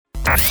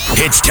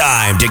It's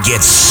time to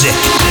get sick.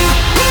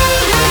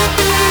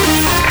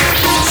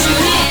 Tune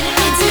in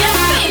into your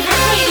favorite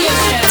radio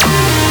show.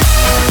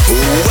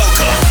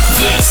 Welcome.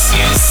 This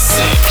is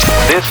Sick.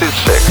 This is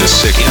Sick. The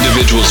Sick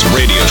Individuals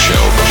Radio Show.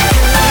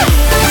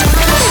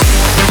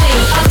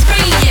 On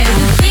radio,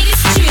 the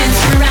biggest tunes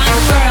from around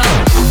the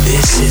world.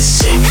 This is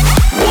Sick.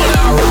 1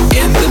 hour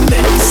in the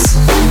mix.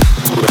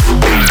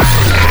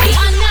 We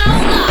are now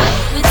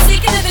live with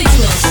Sick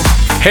Individuals.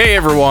 Hey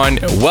everyone,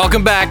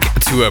 welcome back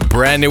to a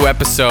brand new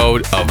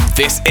episode of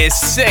This is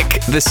Sick,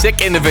 the Sick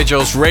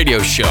Individuals Radio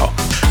Show.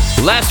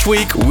 Last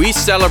week, we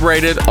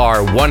celebrated our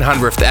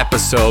 100th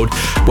episode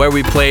where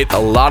we played a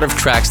lot of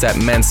tracks that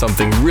meant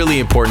something really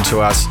important to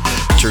us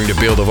during the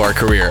build of our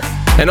career.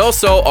 And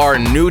also, our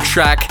new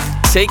track,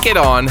 Take It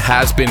On,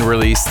 has been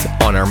released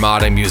on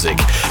Armada Music.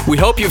 We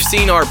hope you've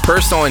seen our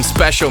personal and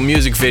special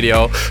music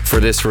video for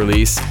this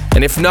release.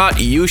 And if not,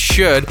 you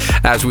should,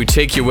 as we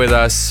take you with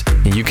us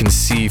and you can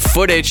see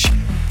footage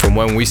from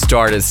when we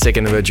started Sick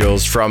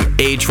Individuals from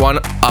age 1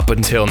 up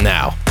until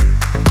now.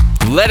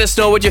 Let us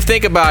know what you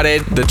think about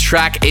it. The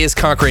track is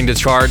conquering the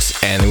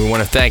charts, and we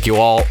want to thank you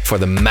all for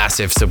the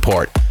massive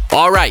support.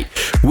 All right,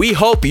 we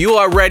hope you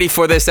are ready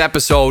for this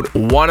episode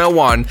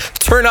 101.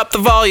 Turn up the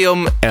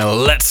volume,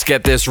 and let's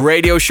get this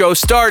radio show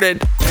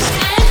started.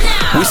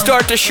 We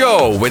start the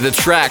show with a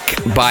track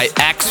by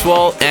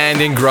Axwell and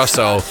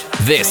Ingrosso.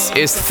 This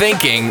is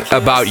Thinking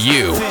About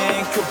You.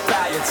 Think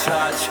about your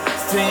touch,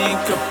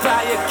 think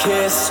about your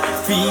kiss,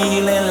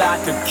 feeling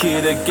like a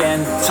kid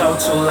again,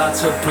 total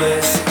lots of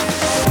bliss.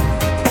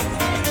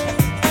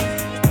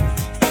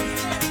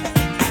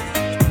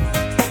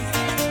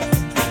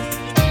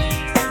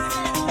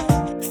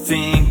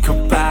 Think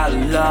about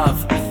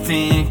love,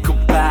 think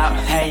about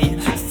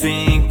hate,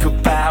 think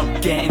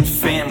about getting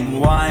fit and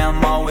why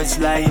I'm always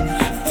late.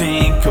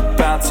 Think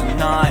about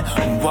tonight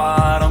and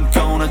what I'm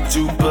gonna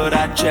do, but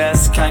I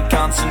just can't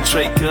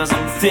concentrate cause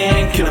I'm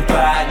thinking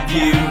about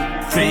you.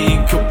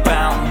 Think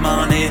about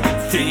money,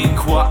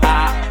 think what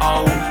I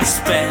owe.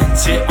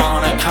 Spent it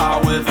on a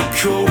car with a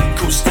cool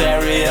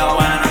stereo,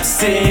 and I'm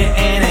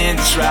sitting in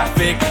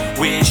traffic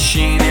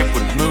wishing it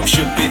would move.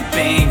 Should be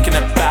thinking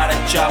about a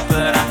job,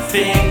 but I'm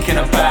thinking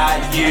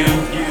about you.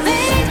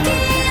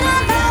 Thinking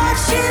about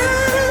you.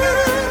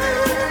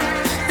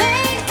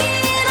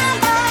 Thinking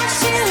about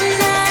you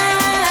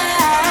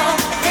now.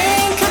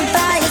 Think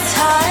about your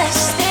touch.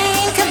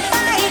 Think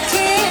about your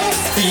kiss.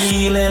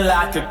 Feeling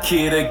like a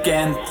kid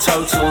again,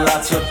 total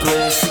lots of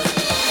bliss.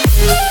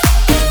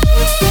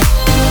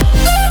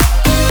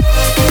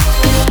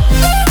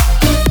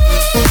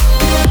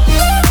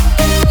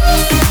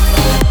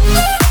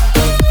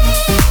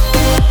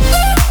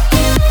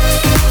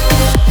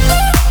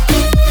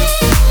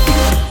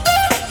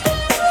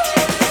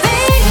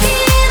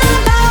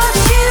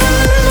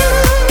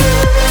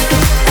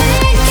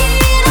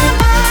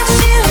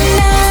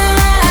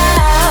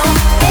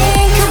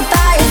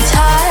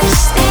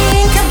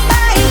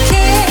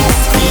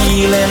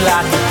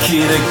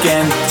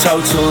 Again,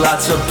 total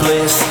lots of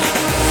bliss.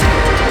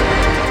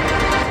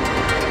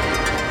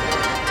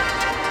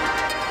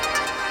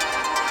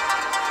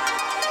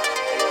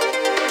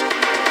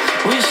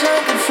 Wish I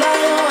could fly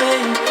away,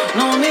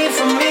 no need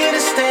for me to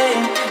stay.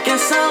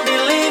 Guess I'll be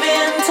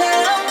leaving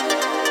town.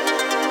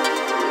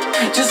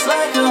 Just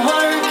like a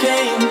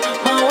hurricane,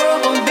 my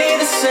world won't be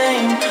the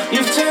same.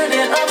 You've turned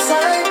it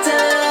upside down.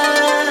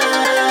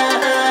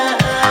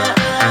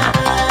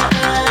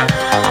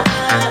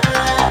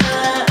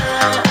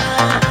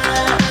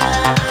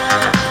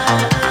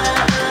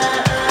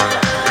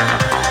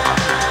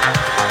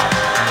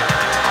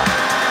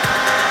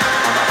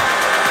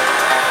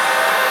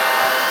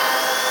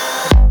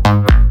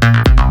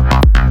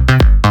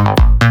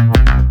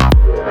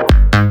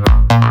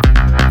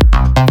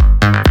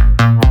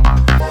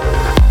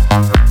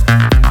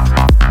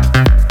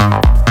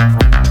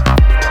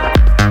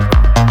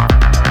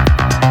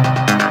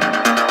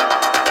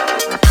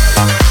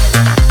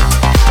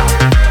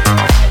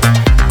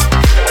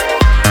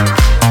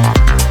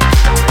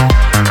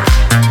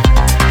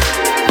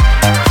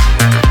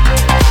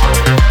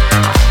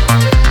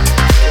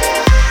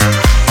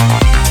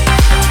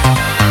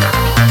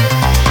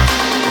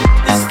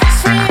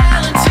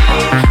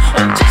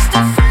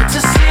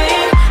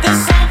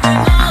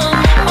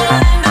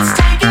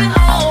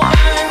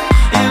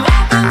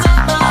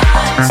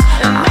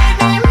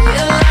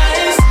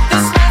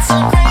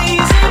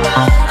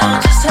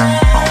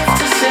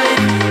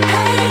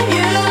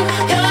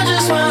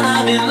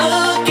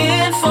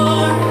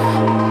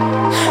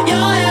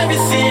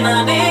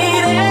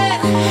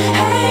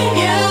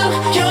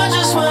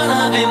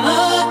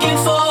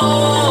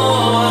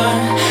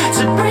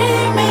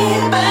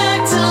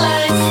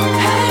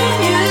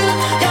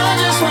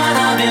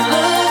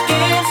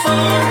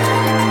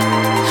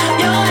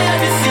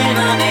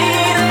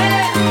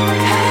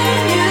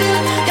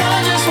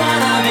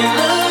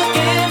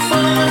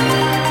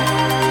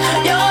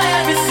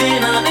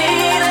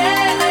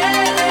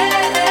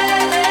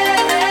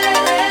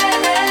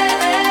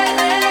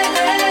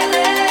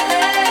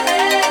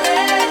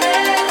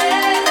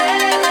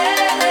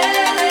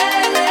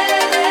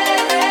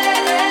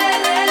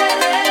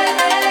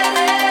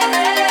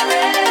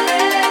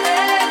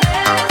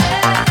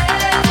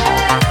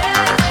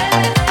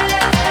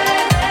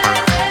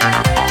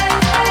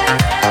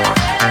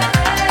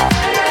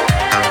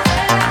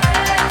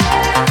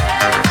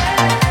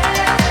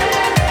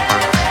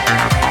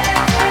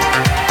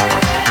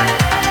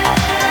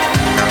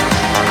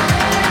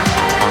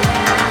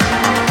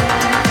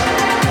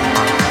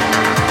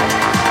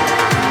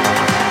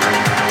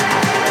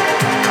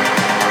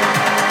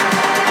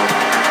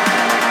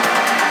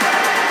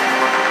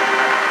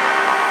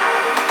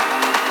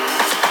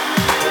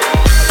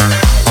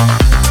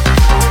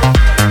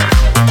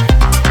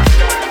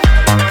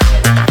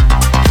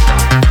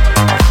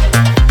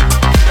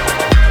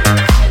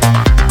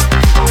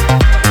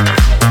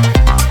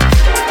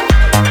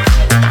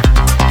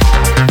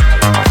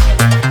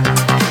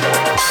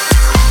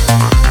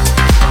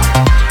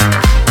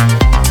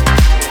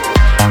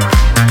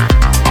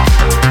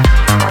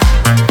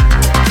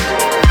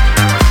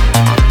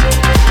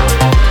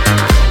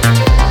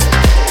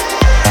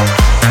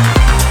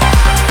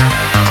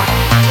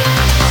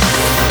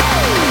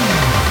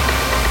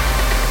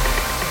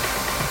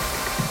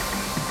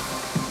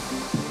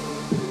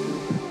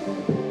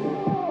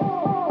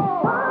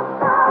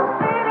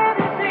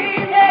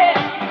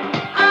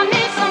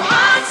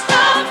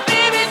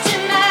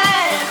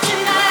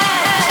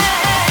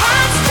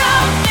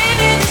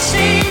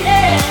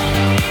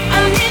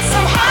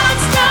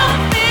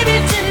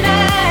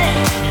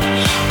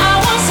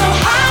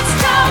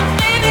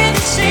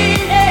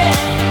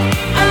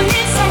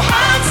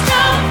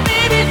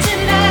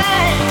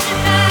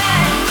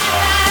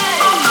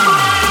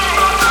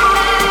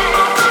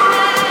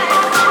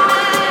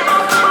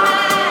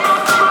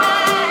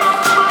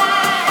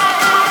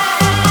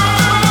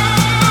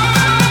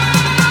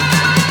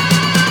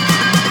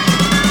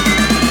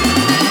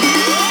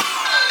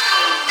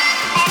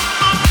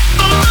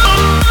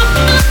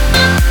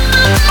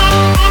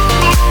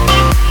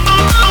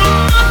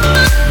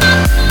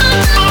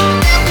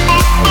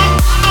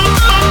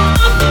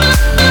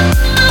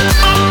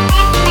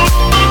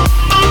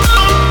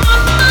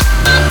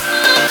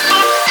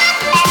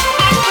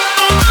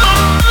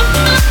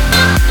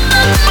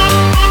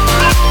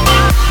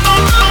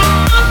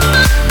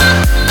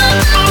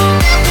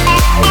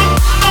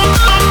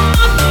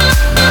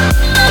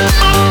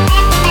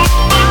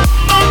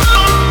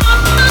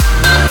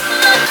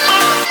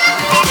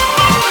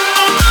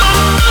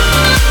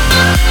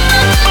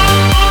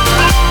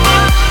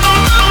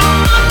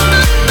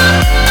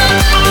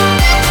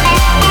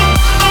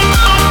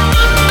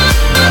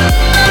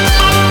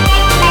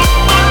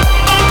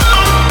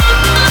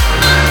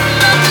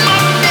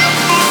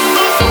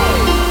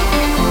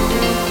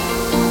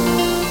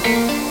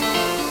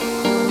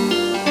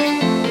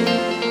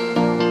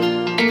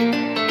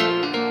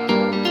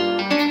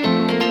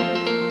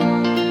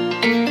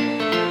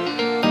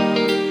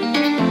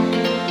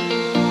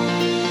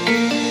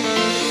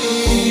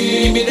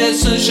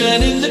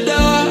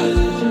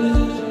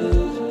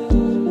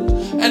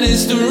 and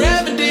it's the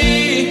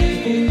remedy.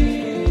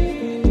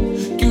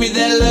 Give me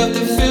that love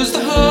that fills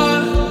the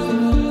heart.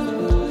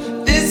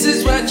 This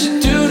is what you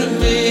do to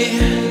me.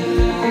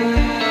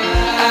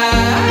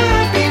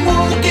 I've been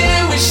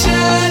walking with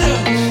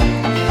shadows,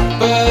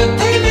 but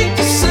they make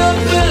the sun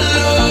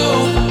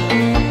below.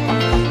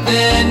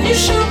 Then you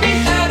show me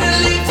how to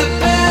leave the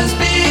past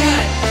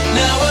behind.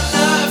 Now I'm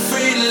not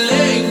afraid to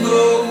let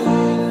go,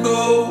 go,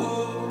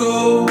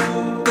 go,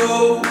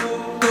 go,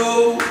 go,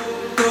 go,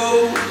 go,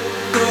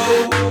 go,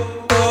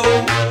 go, go,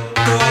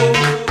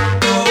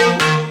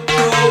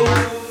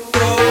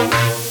 go.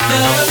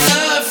 Now I'm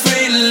not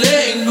afraid to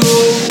let go.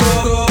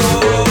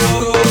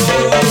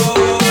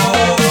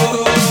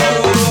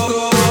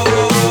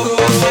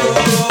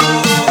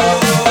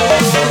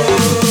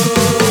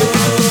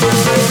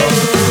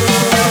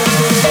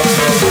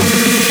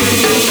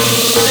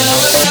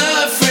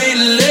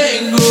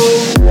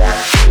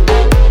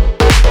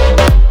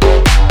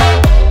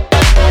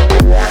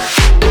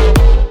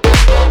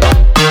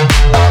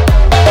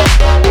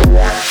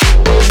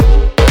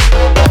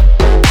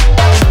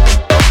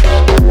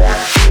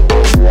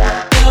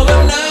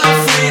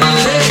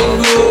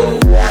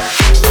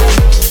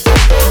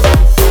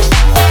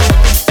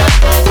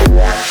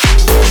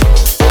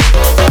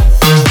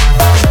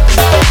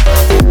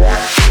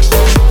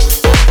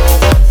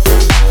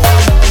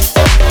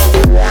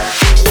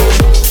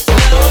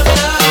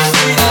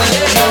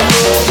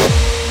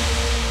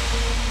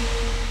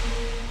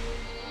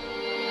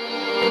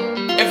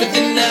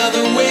 Everything now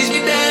that weighs me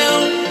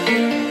down,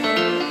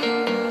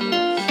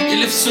 you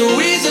lift so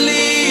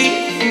easily,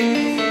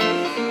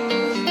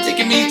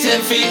 taking me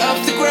 10 feet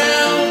off the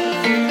ground.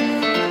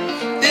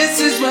 This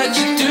is what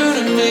you do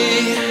to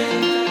me.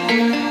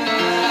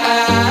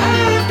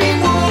 I've been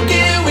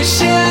walking with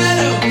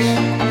shadows,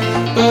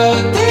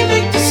 but they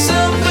make the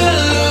sun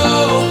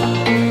below.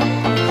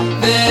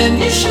 Then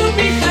you show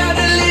me how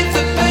to leave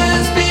the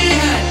past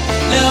behind.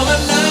 Now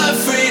I'm not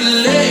afraid to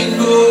let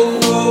go.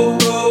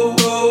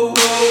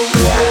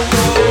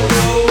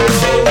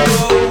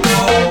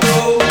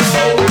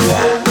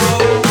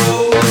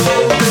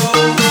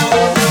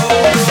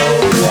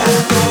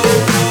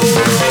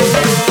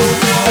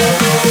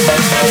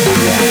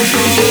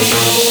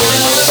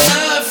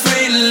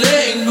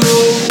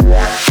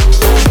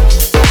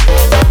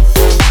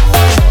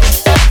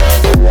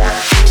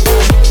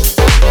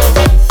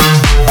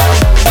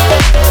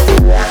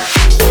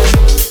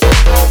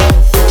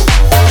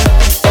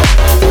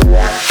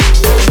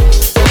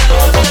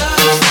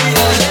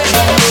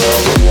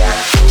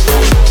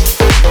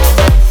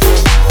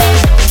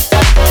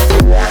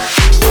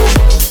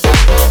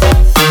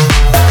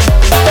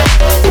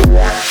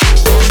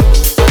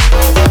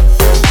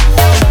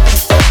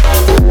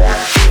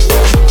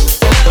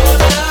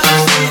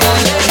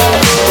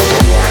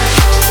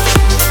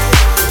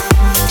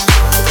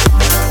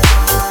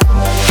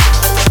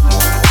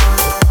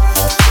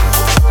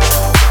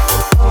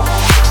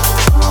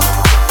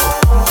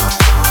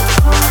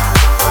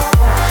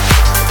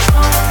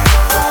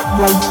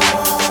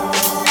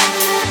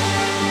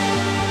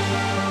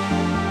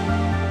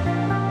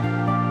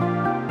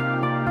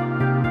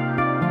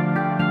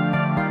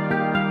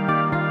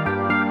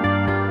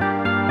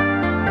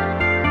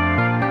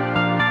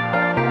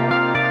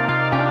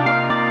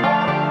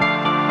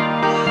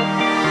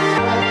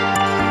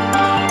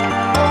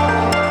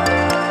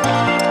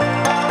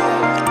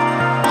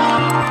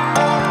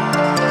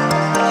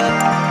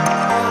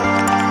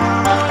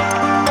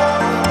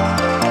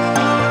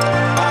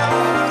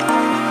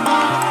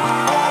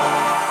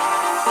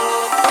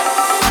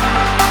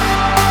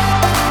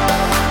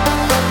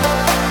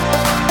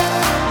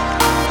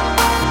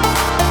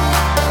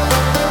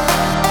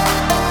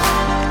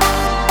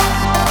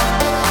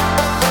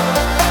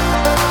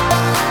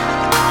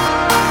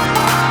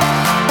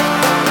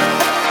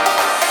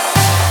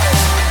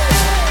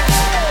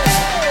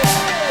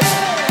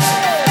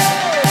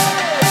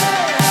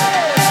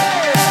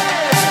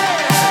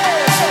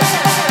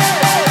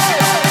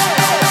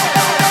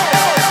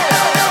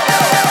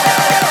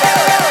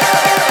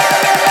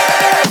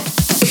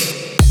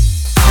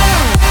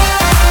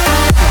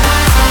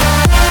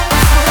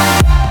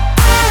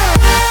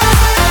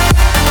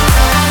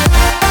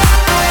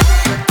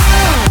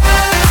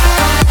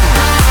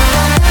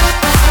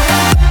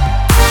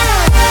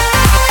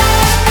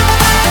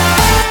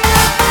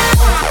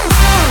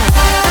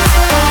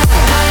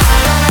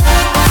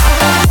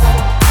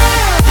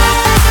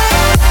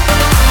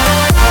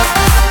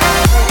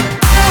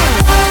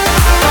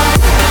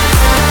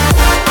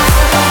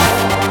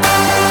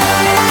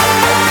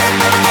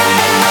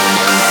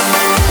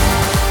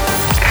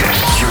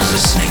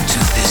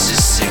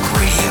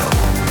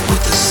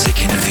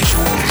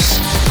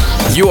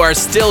 You are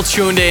still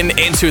tuned in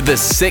into the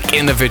Sick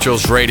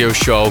Individuals radio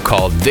show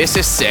called This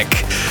Is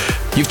Sick.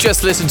 You've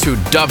just listened to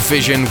Dub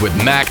Vision with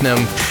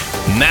Magnum.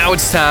 Now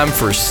it's time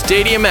for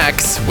Stadium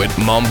X with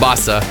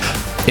Mombasa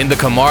in the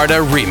Camarda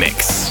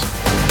remix.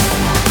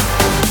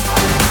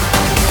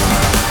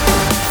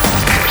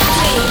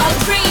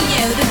 I'll bring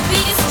you the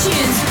biggest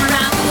tunes from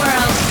around the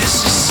world.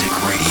 This is Sick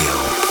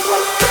Radio.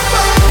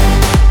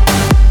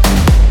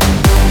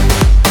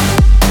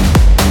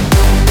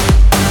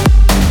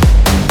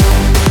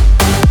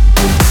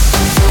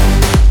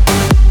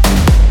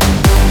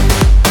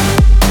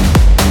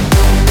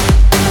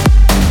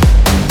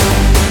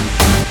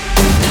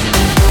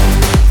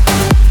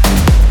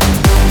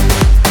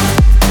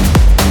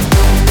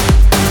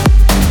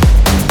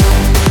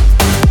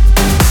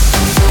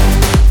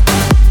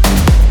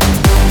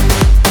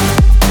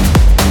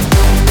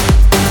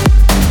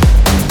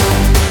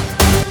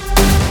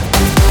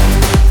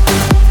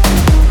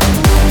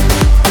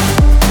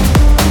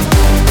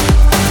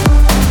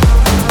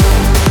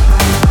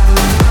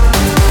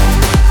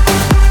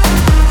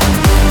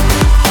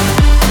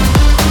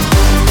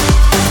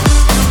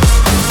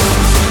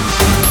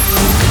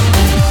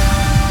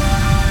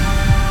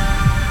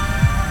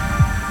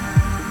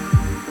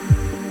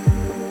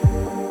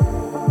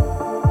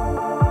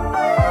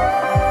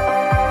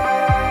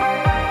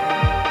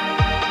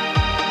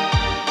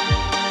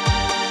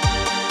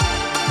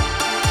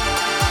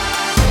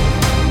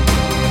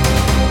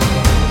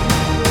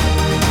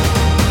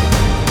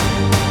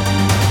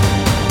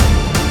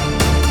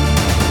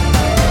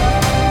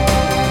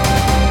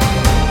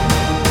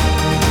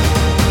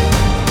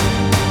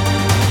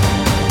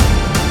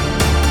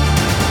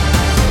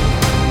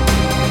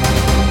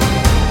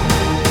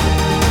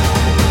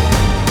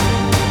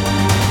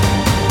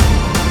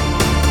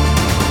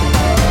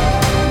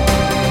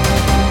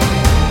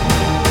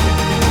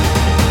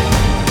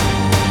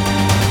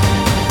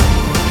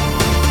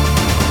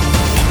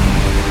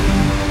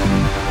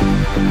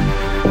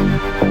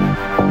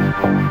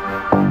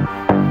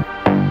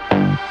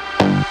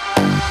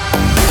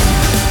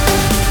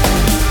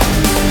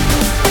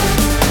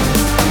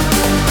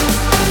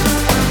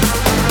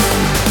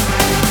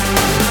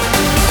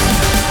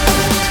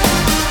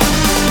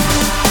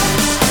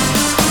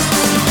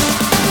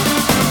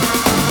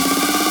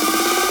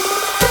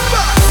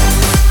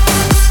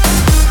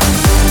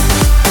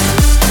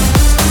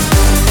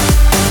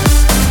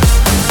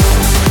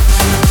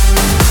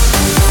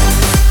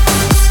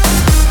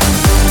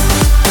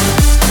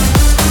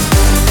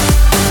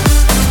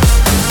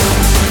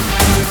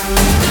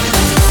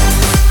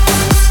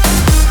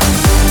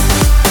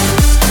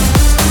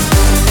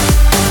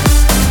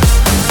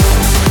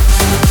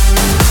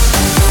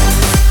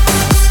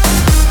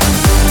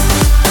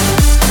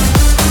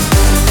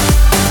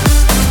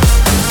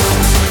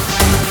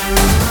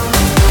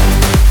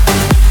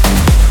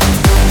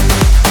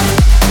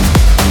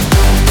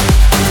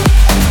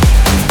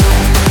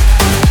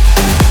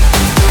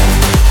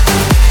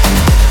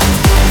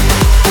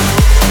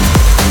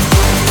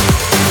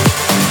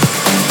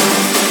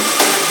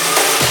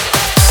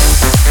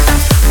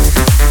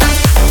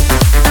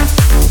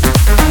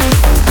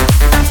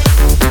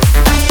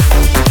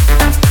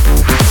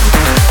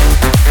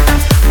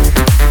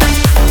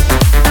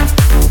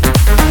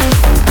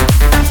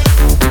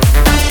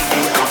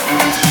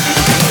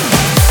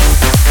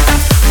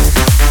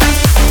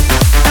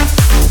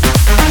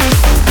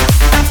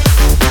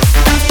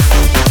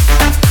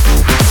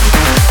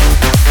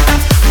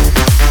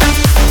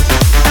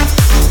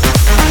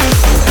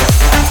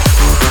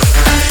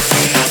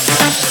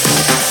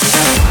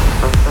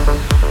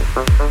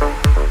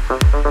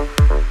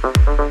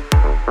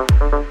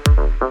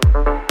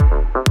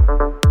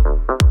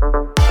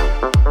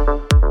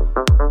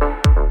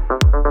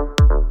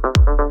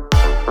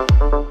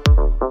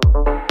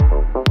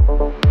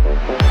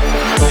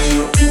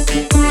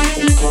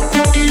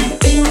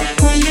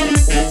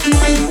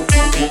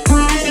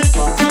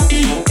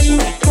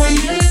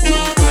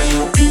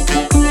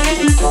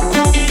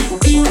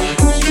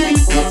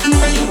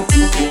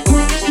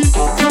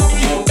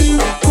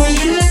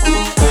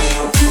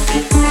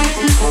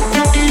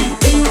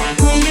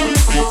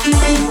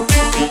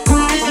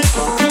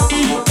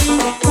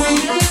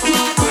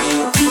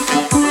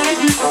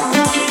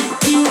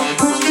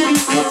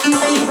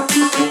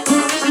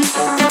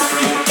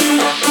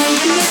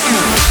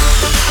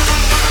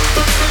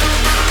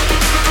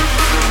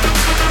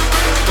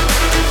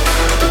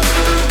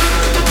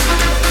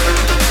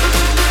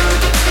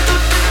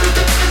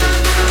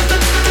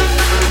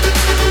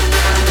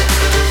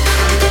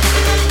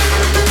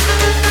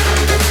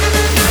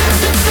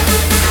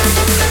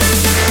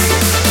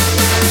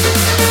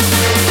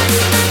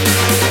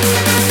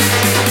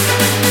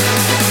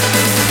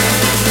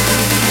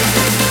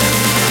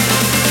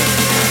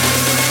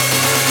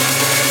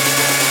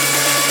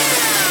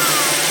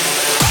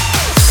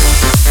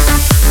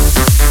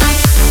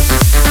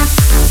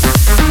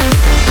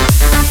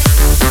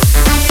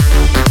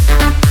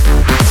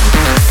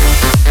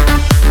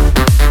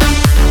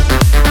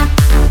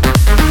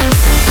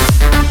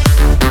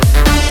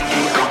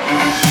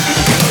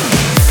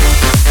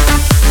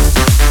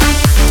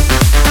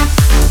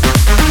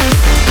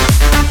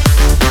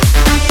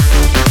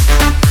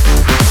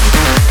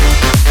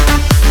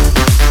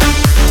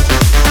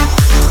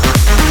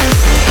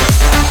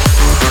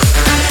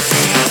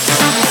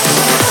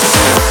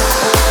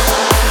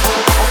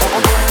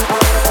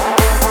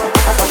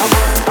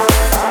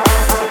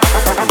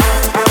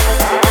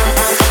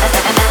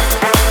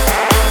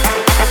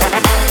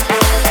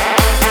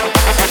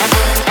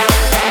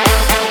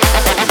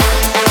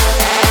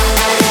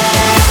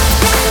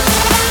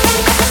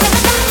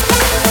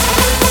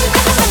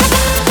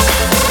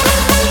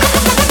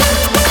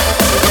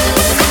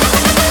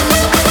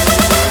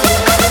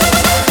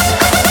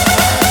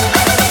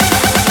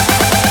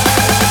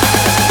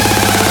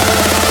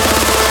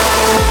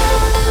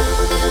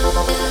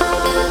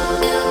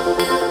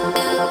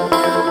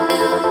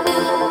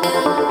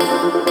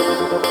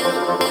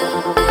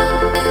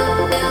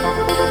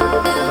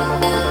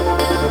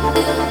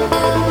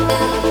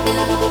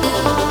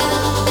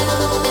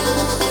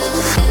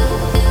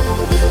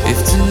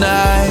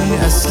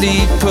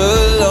 sleep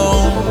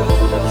alone.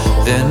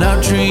 Then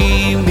I'll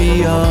dream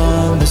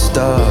beyond the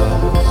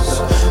stars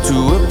to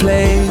a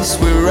place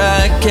where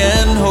I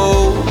can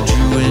hold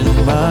you in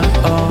my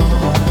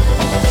arms.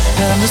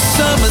 And the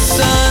summer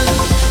sun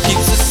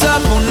keeps us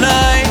up all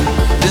night,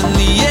 then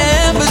the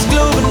embers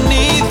glow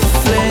beneath the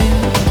flame.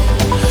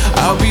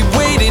 I'll be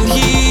waiting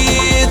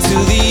here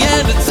till the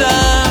end of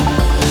time,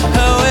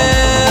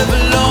 however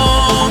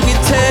long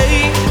it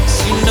takes.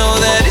 You know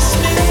that it's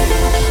me,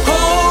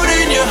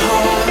 holding your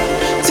heart,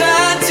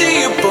 tied to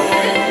your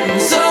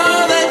bones,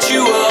 all that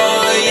you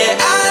are. Yeah,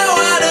 I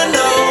wanna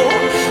know,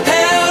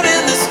 held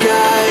in the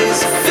skies,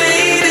 a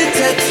faded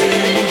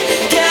tattoo,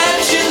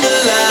 catching the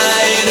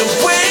light and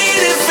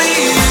waiting for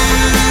you,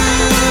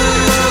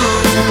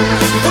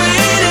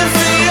 waiting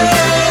for you,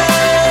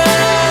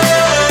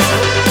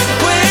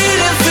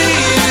 waiting for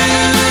you,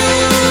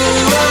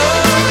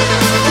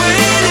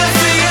 waiting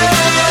for you.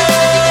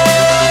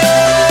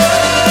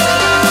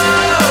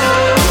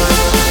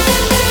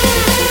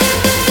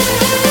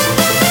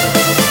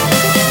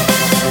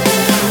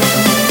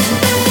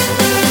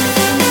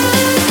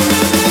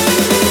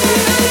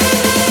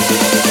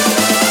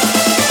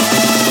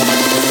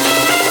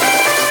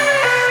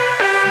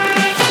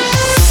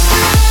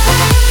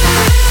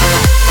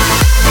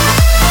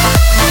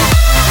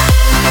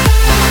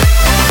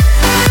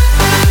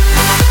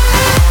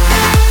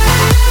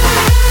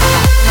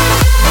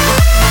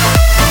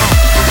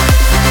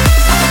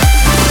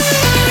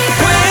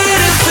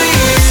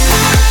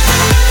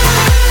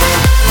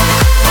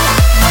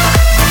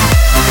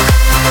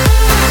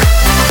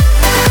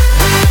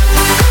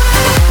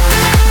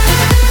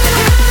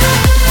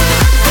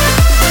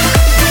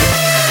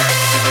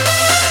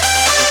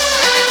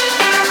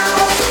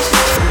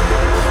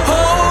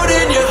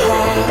 Holding your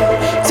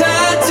heart,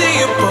 tied to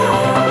your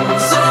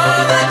bones,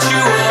 all that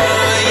you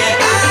are. Yeah,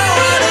 I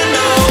wanna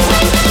know,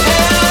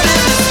 held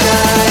in the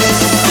skies,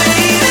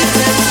 faded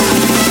tattoo,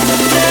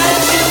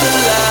 catching the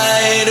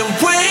light and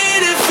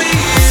waiting for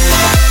you.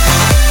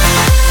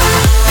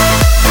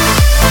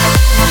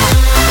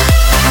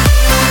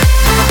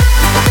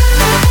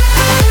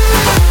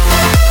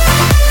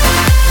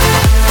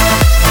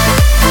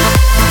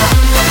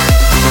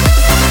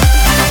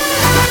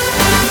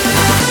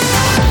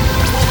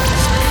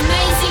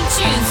 Amazing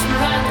tunes from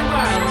around the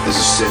world. This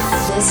is sick.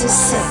 This is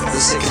sick. The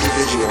Sick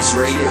Individuals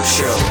Radio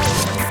Show.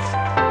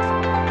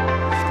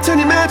 Turn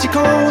your magic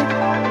on.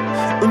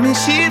 With me,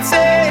 she'd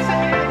say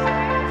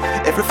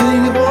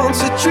everything you want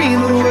to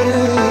dream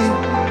away.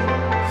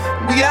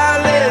 We are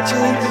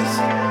legends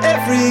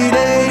every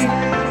day.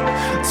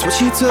 That's what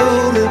she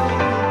told me.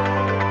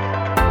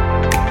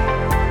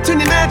 Turn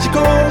your magic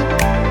on.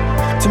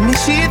 To me,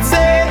 she'd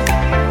say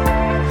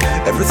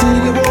everything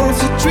you want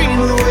to dream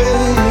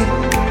away.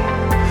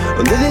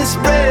 Under this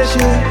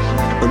pressure,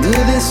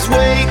 under this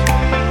weight,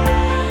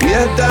 we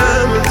are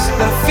diamonds.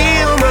 I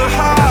feel my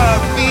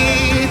heart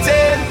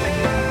beating.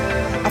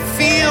 I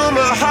feel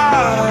my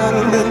heart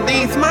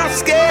underneath my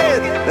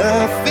skin.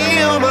 I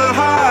feel my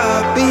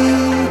heart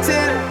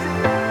beating.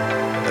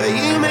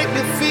 You make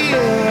me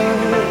feel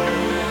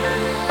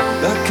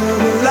like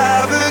I'm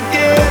alive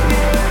again.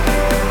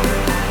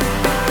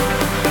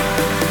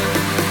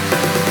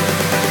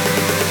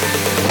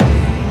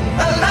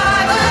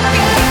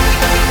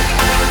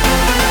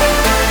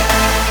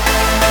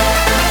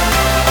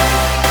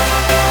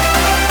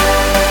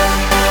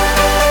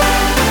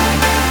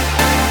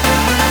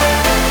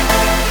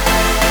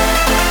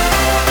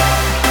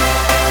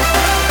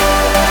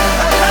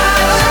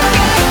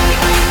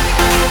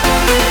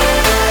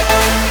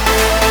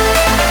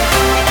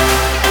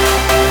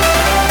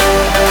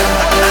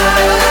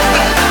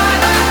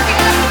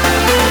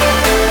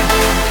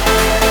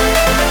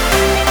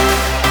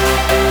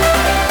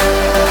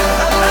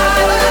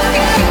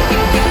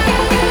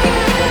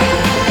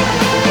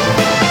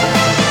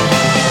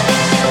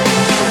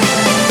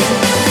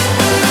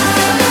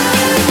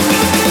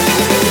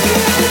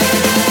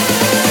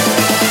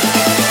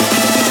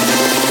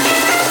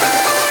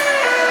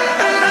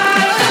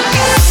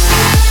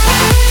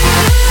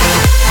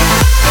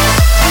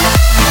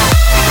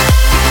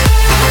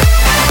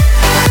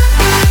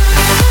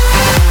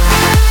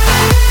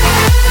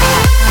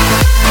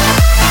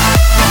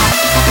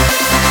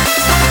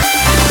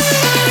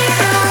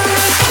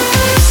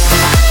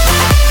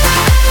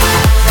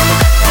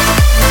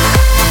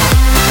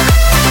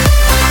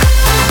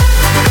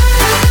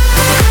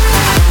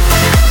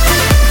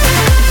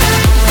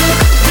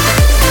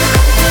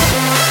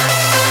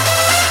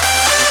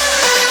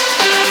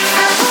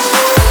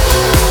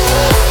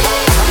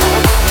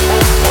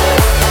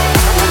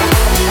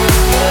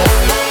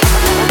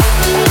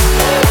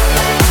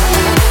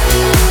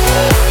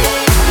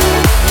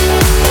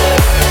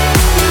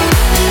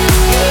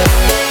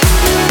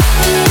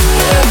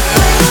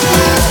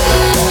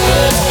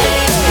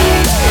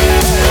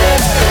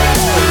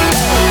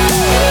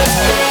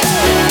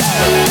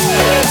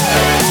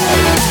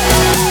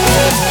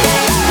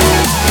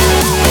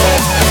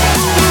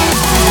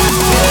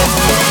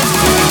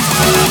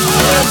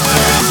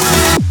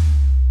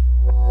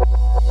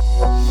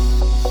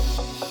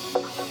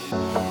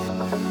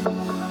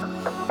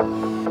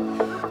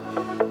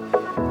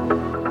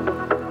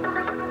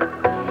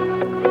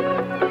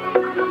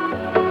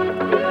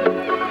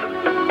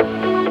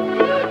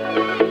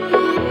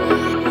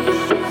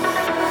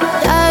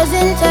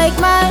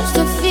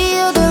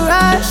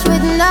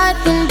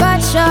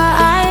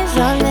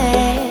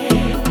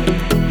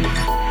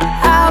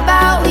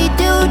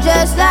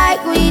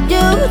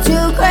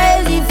 too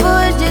crazy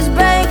for just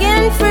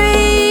breaking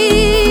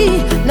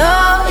free.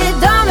 No, it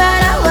don't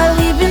matter what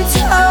we've been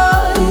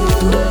told.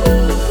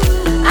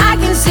 I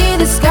can see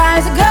the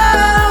skies are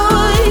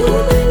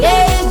gold.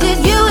 Yeah, it's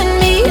just you and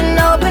me, an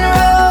open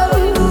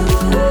road.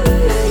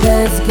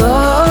 Let's go.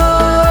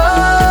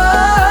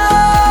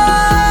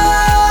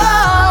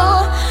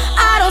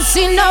 I don't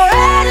see no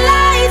red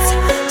lights,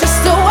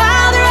 just a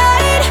wild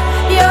ride.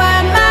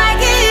 You're my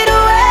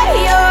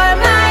getaway, you're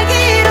my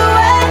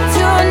getaway.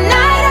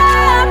 Tonight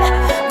I'm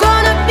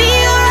gonna be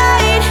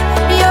alright.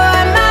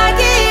 You're my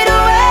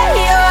getaway,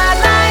 you're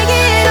my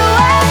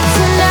getaway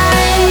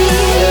tonight.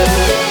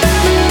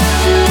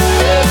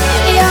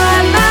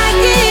 You're my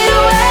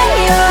getaway,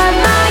 you're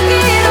my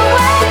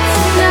getaway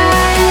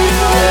tonight.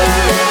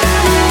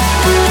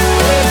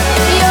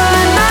 You're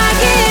my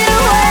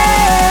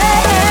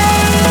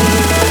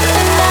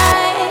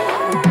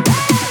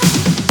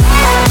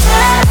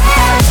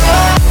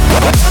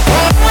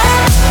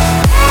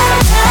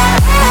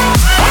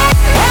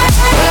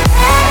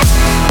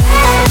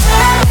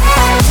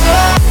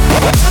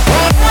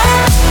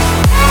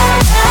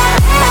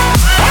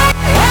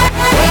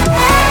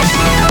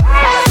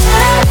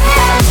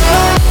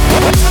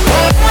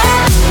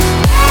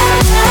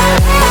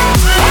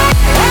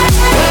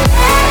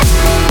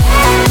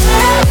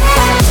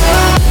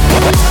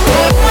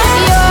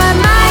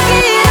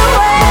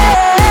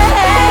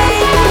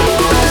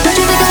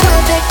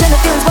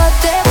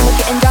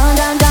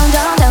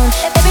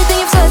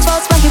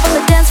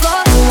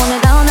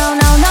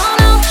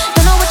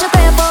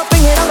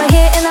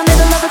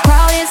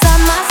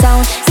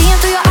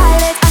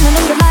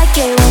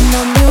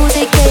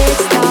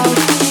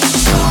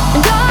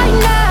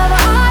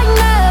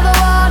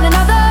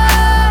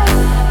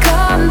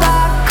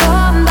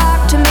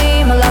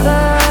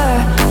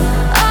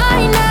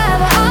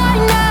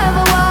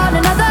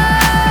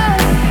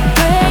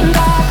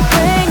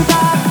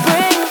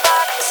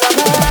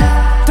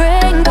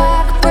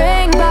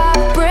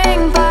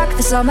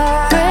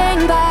summer.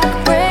 Bring back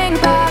the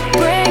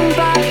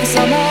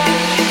summer.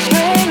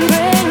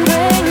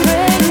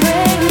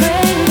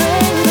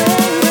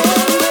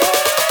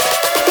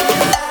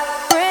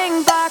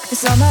 Bring back the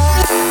summer.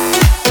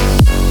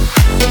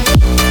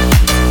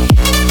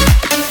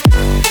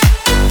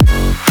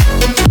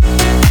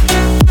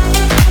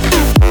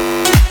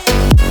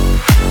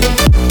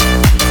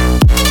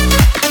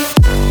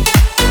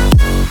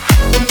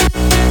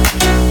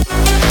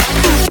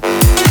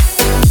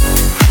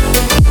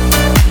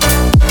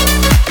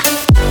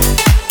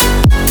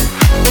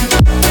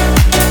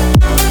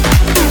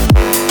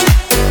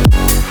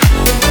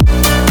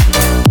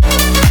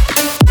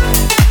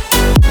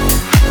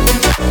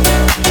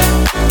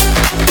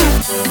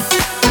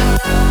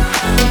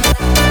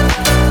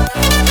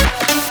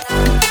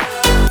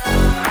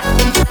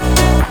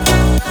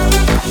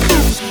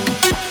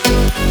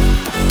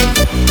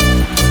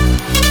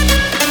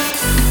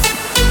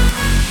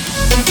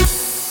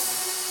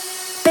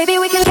 Baby,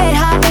 we can get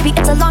high, baby,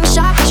 it's a long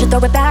shot. We should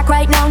throw it back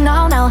right now,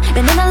 now.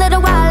 Then in a little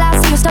while, I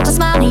see you start to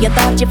smile. And you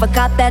thought you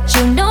forgot that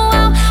you know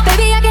how.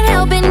 Baby, I can't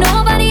help it,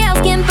 nobody else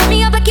can burn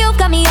me up like you've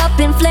got me up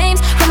in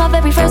flames. From our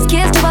very first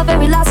kiss to our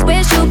very last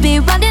wish, you'll be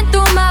running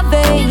through my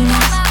veins.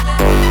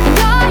 And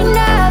I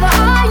never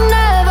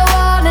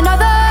want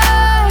another.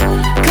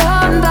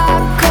 Come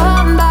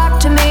back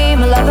to me,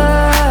 my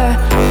lover.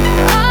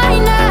 I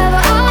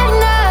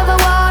never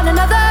want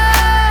another.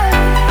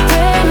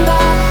 Bring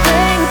back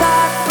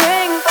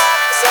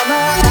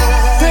summer.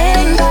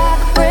 Bring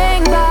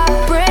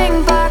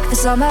back the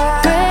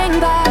summer. Bring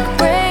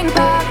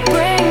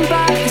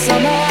back the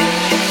summer.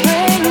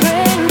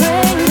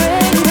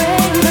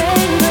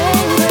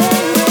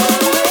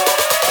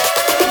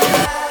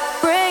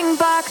 Bring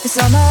back the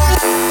summer.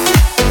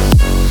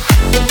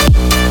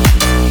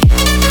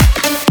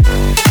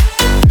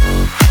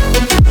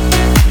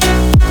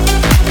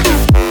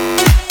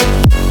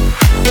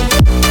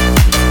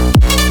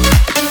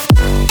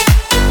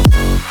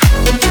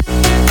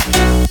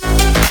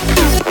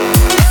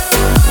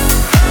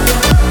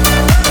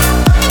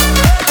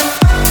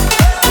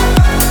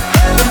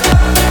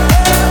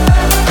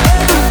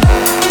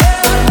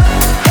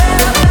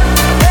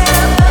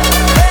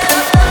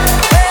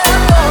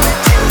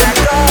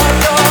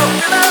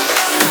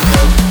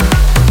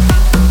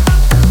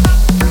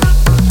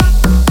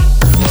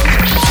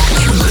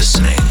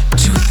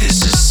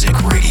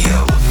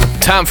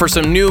 Time for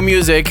some new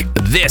music.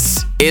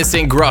 This is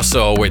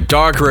Ingrosso with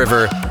Dark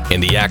River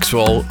in the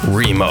actual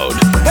remode.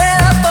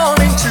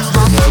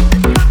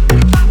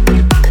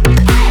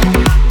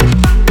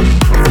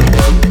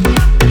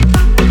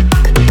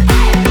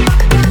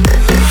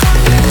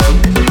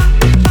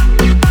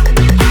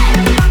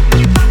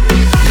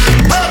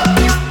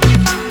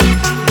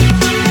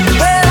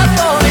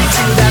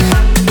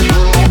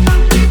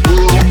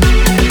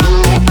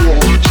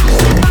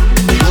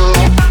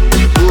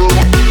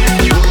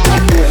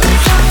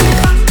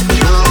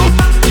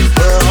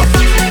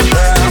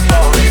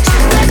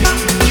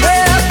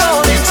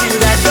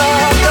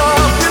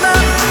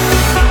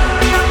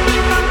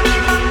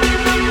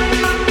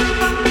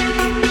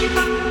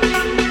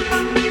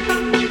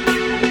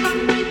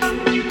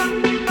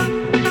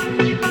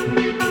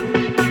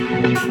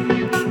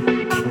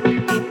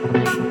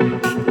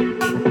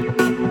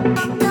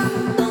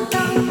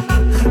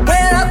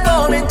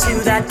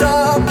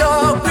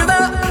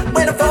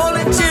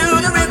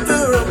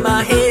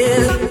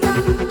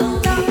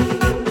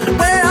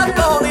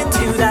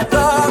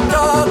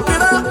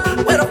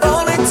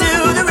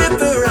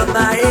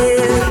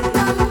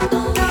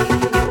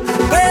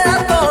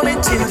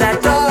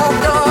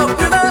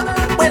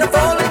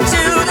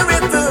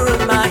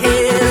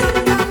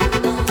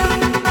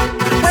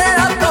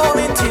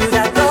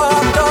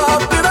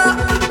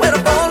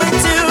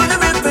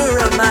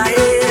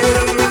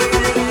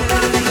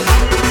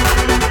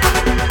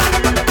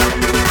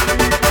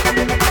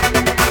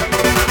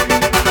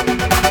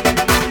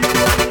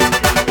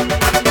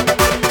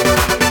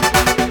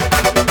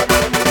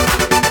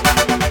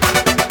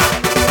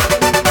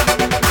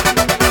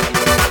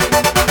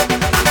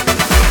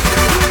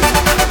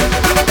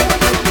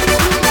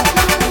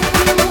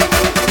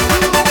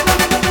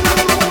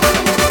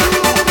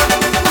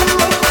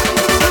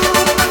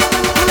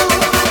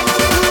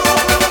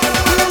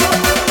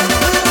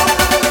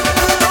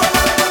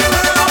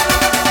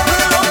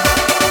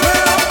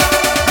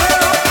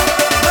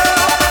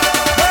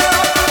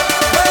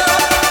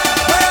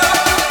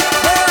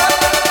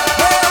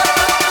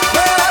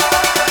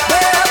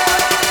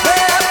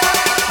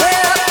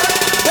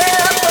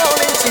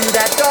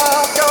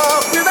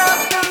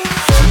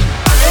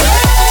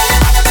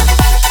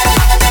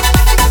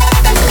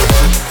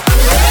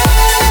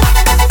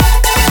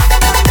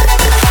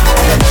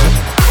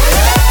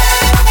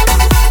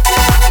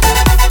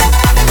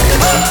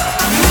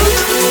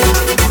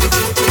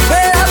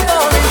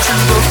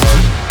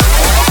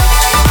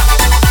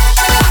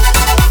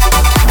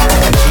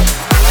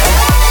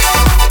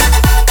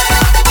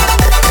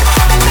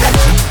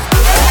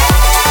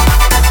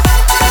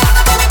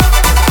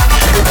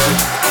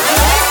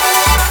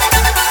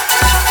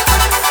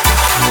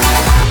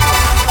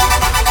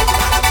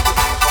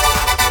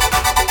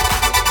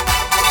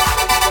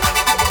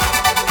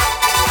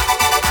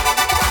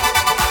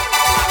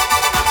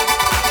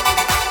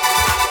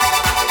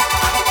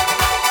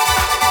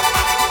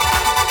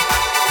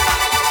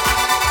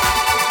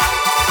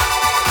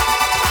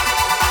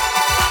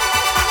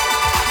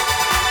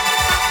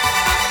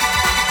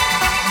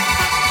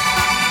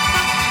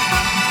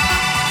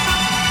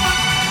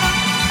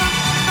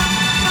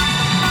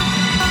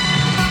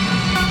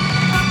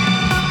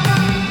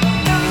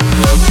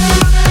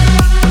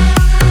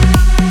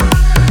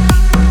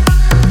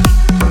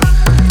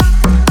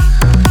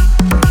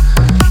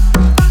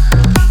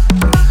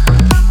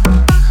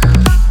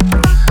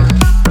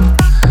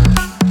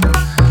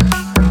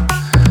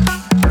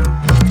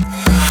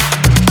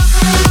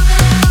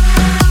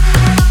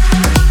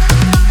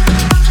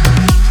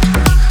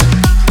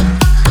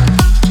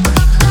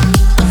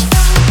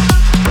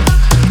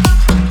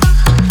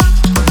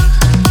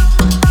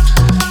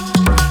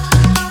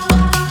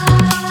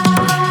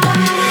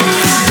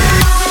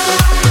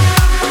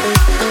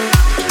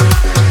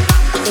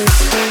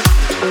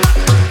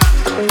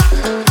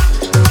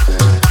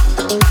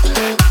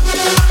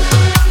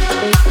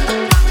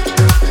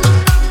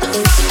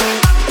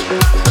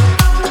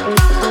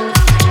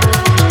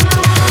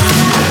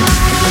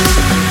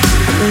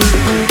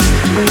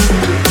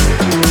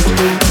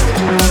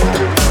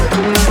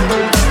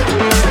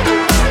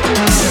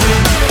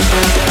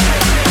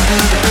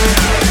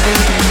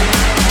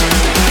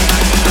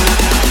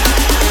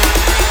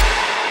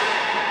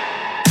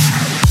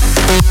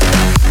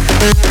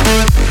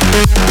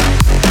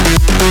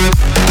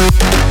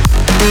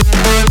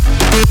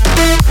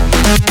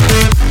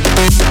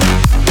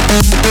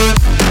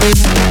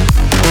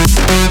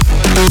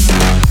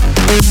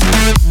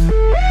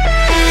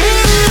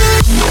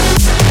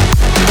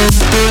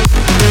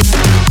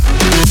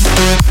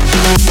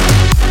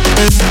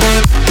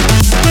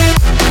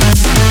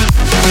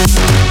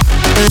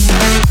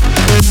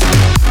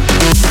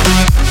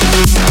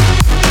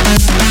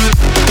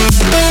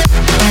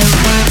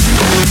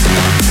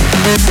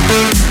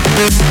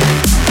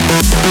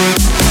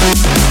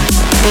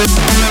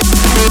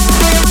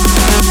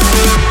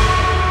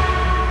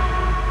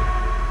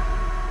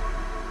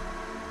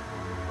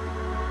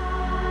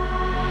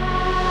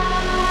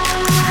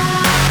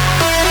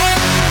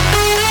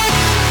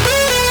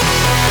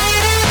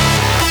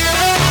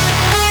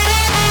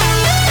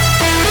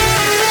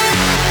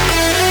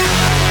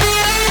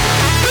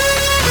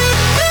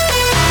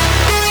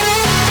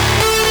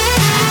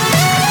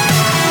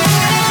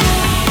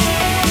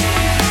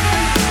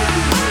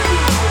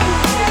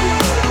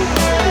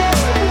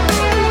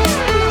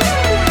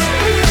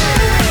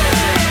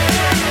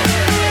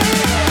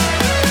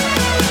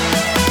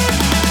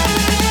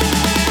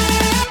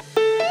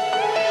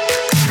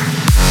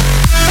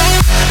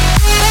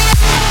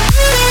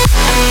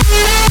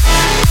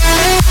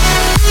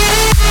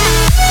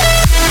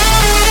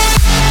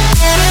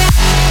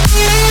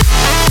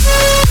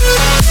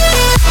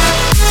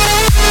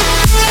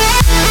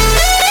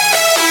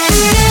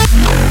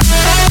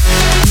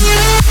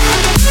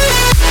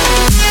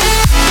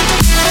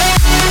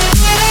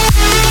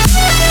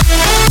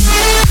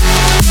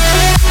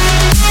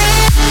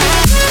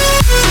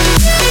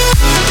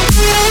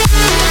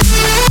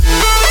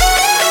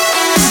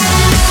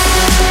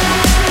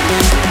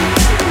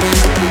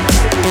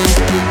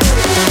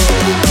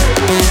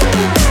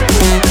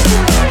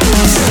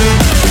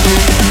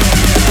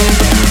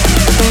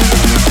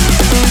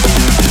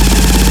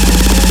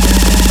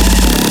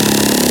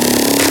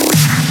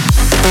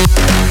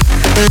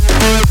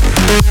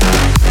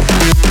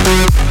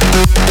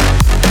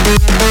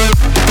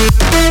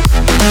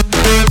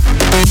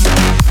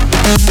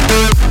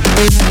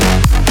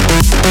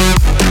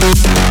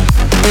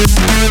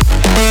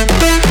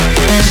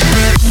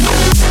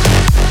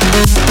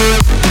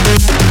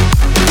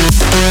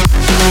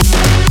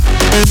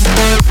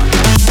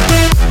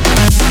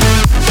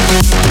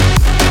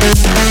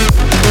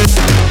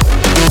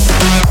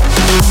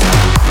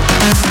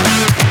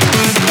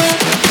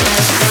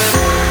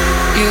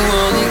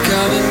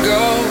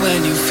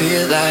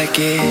 like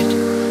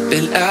it.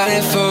 Been at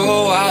it for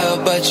a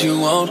while, but you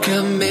won't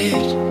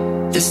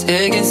commit. This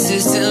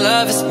inconsistent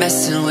love is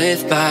messing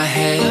with my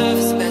head. Love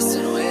is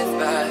messing with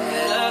my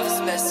head. Love is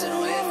messing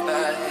with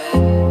my head.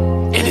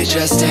 And it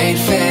just ain't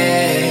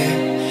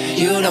fair.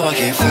 You know I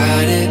can't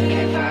fight it.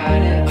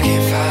 I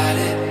can't fight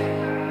it.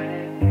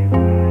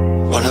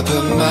 Wanna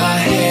put my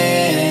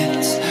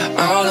hands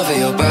all over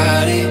your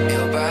body.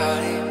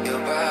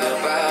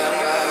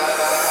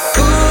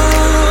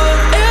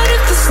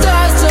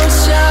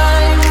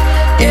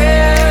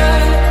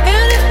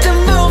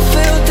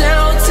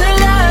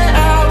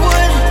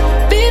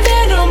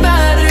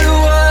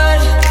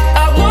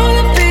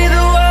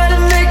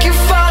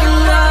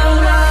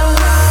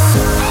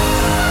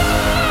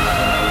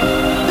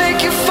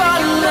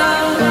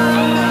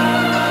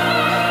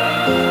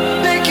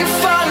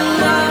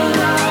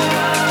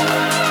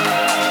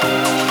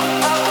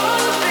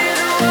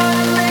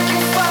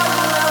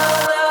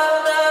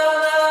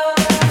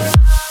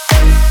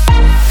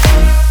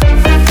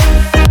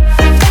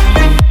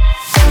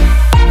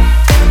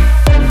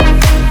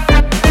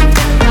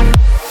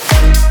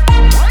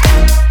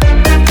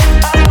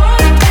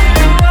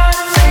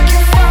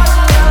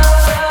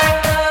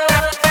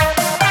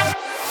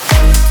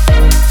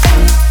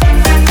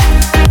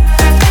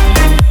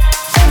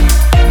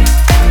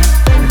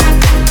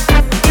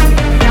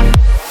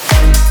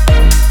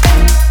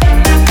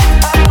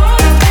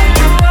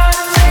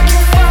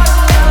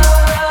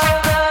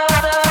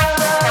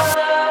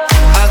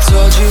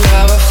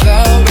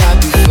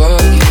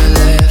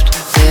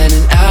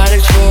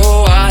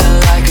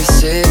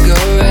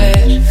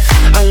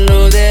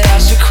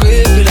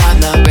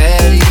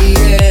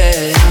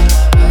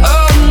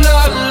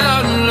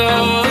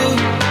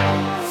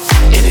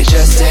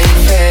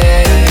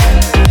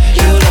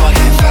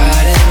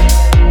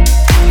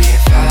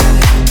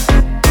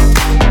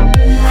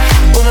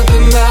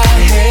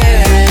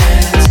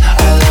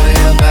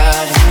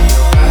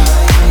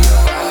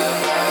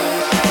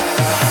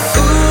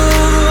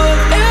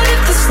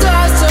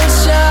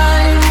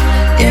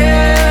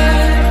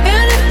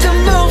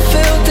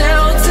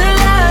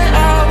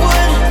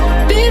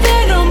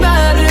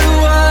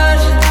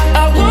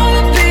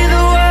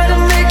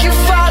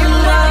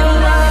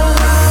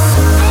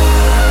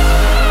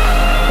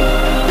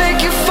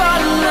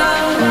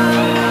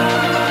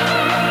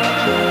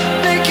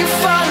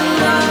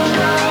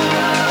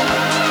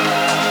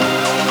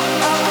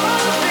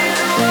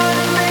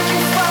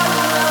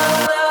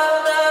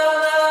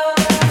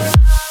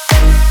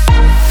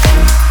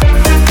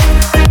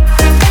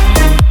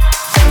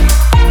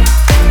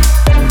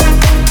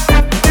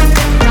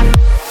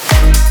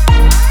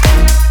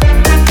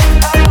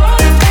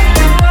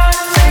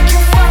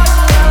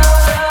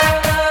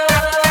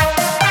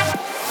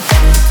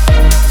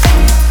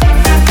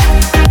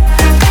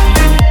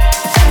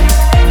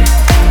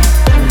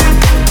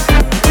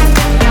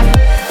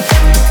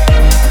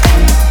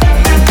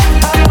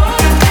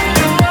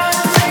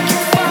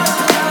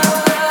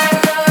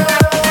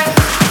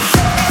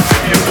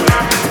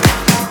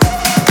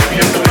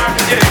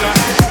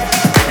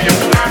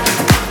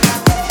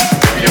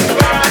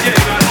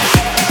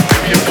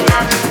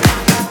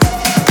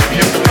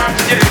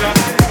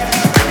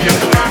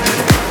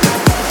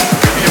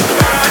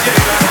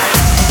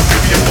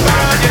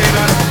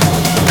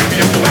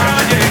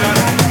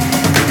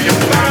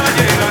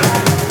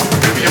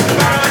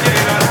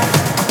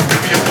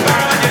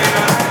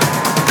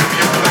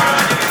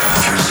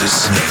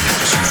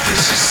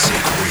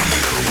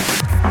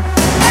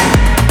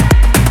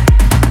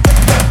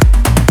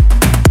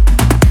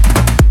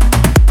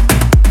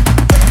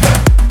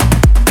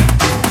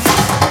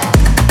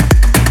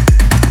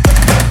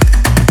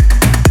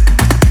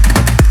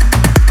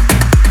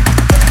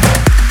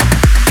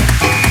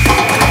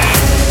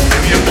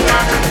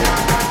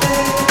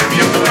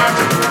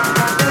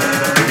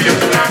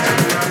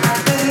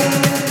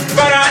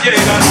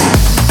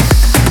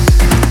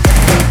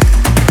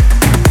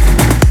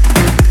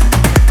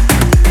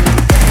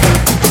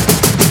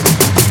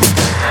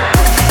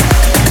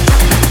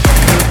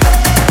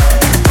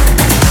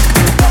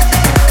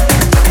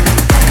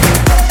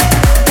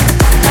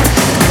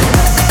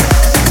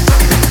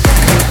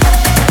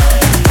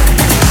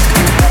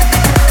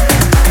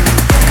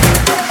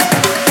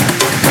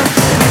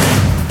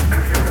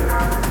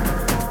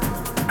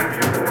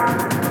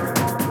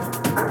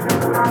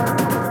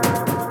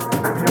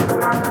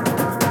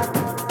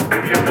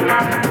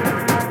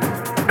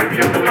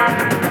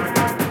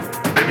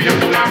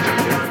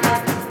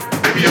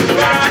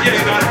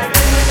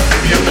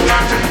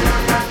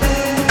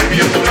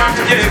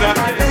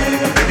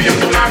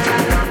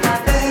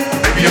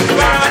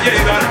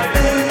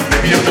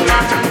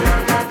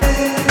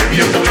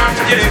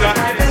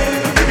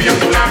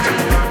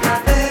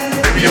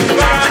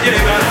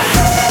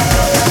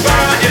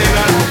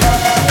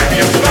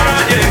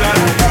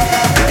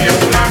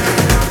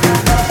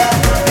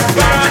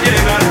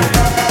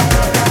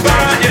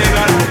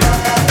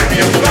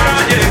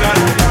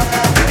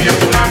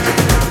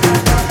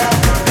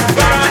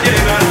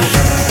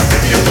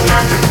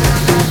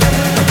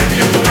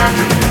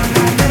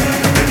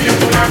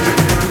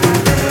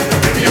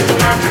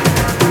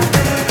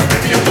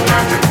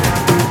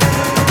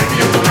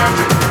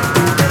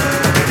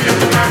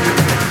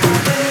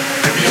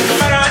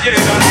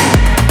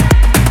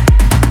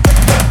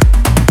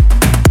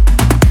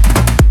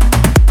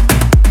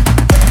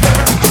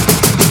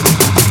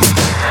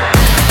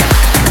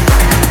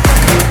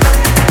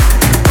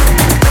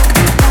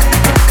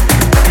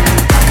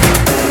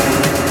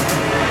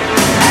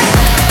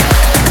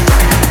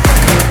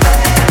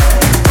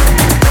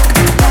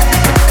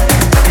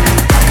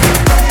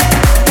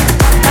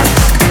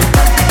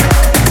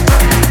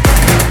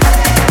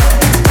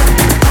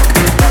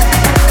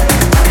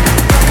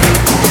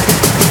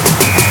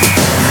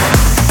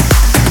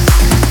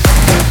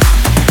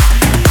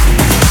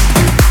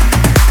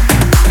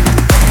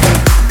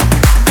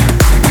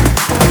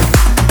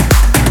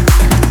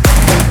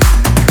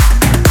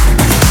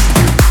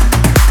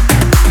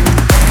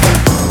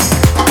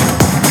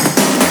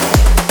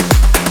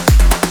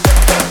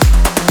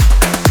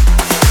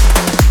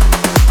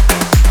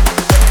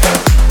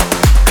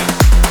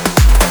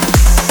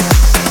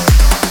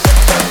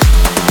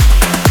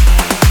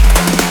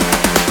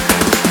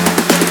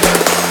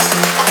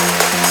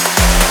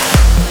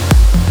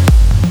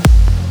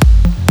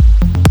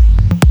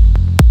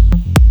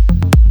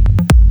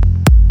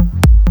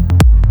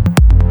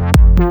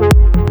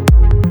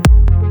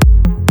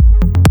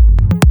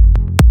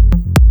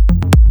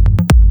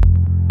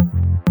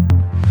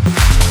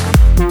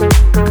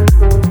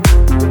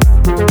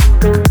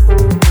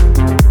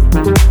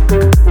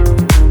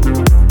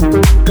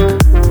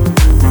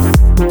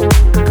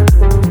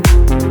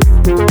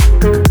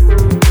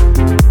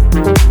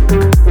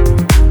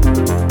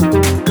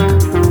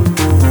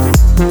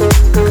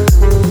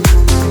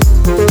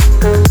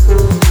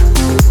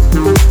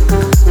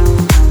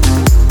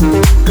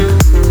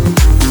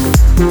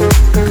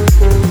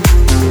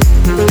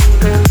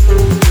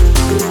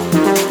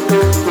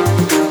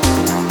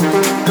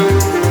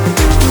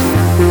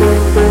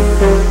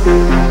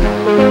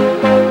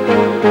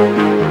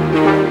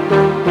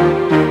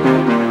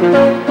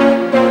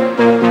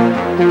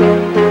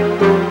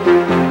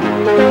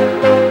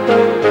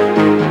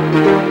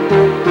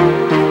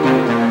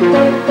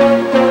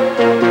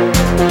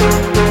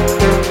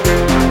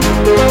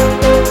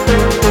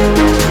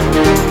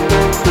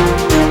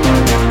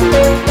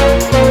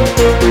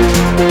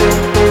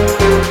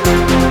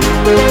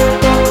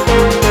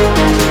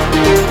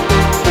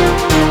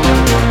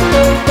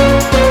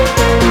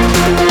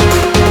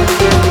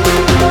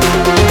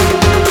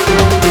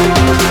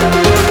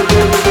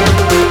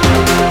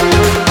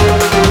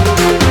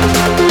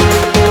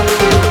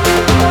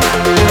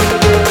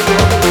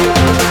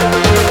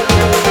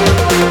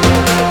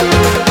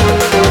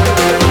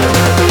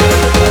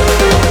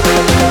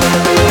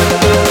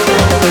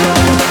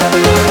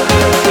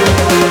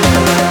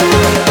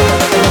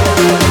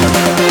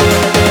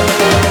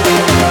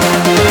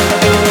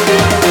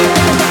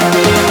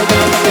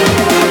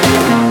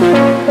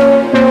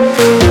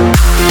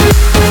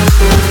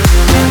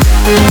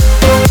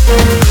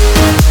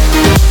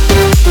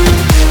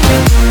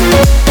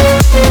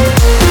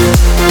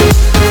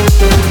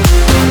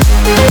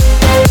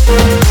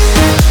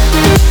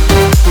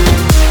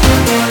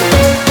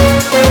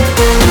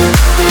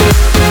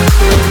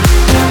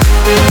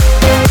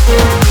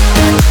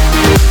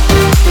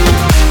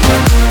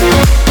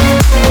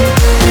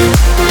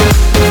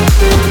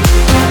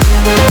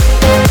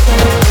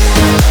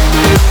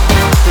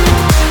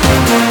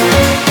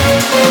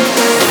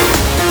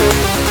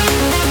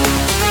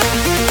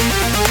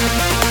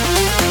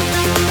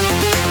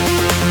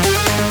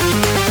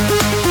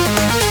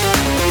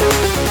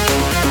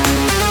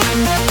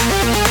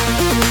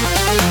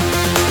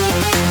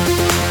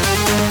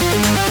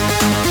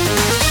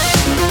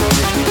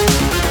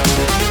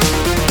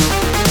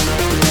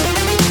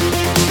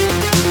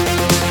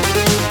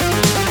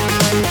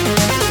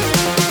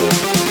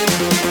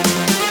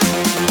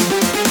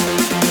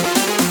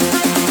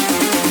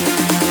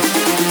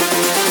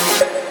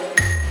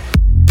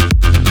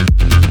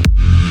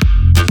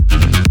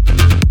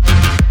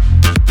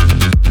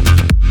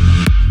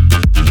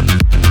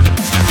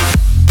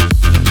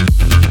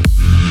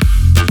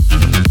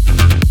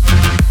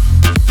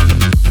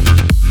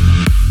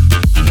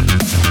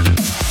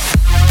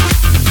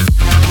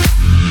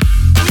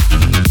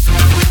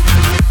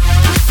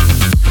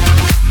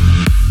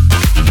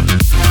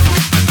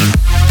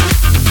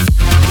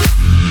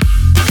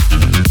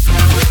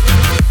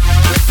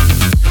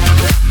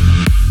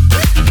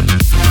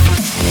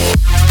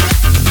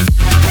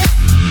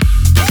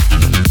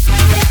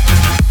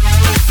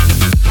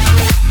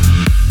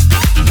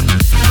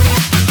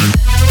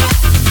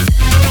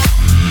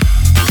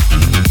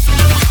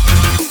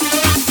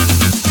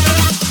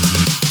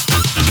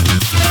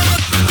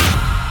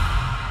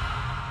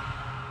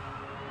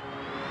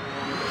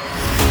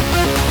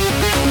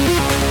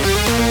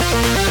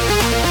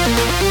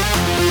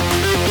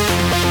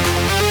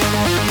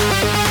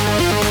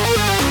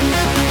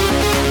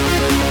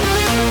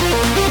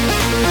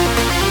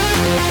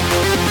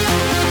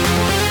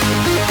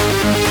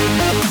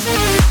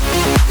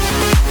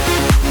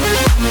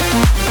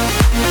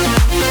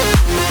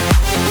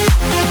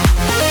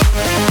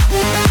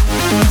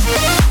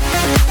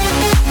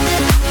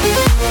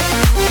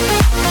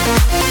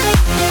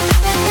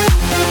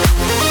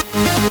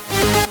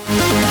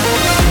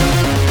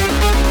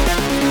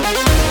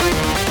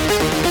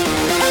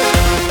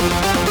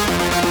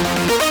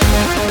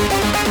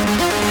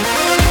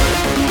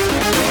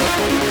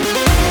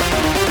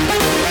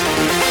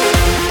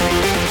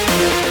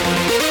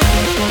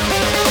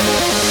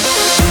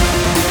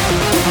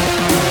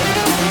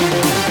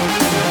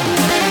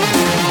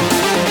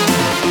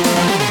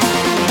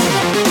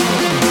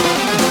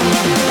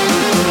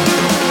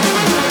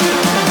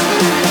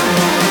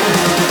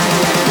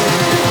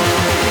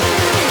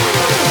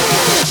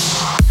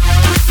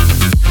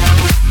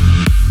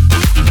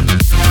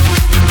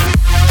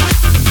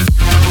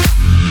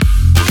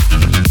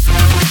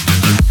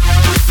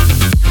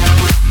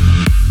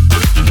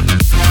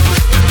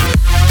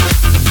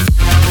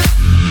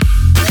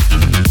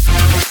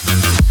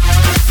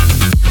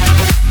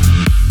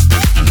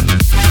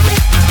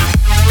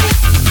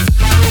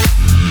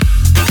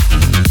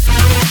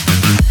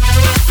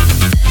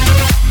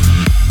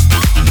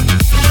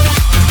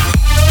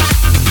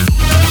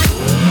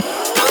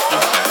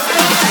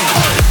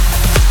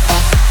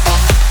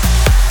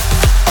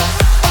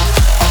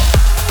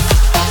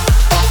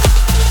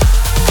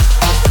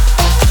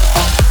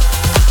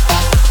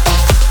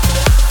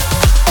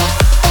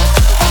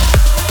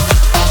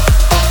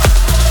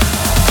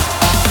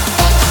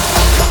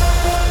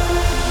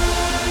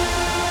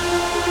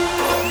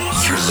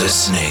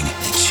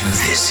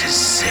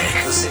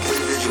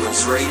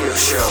 Individuals Radio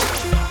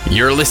Show.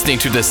 You're listening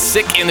to the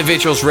Sick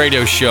Individuals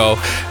Radio Show.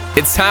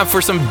 It's time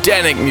for some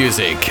Danik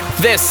music.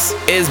 This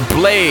is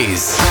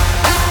Blaze.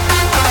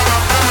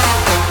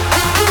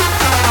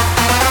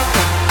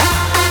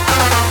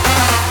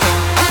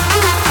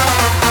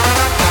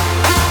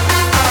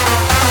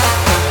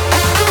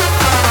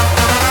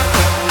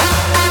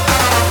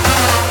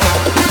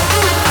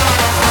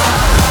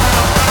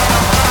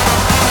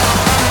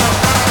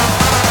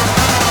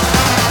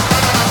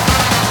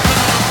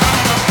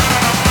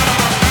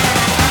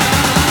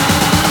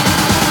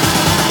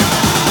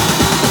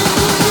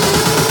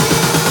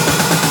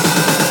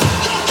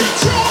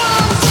 Get your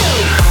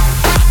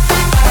arms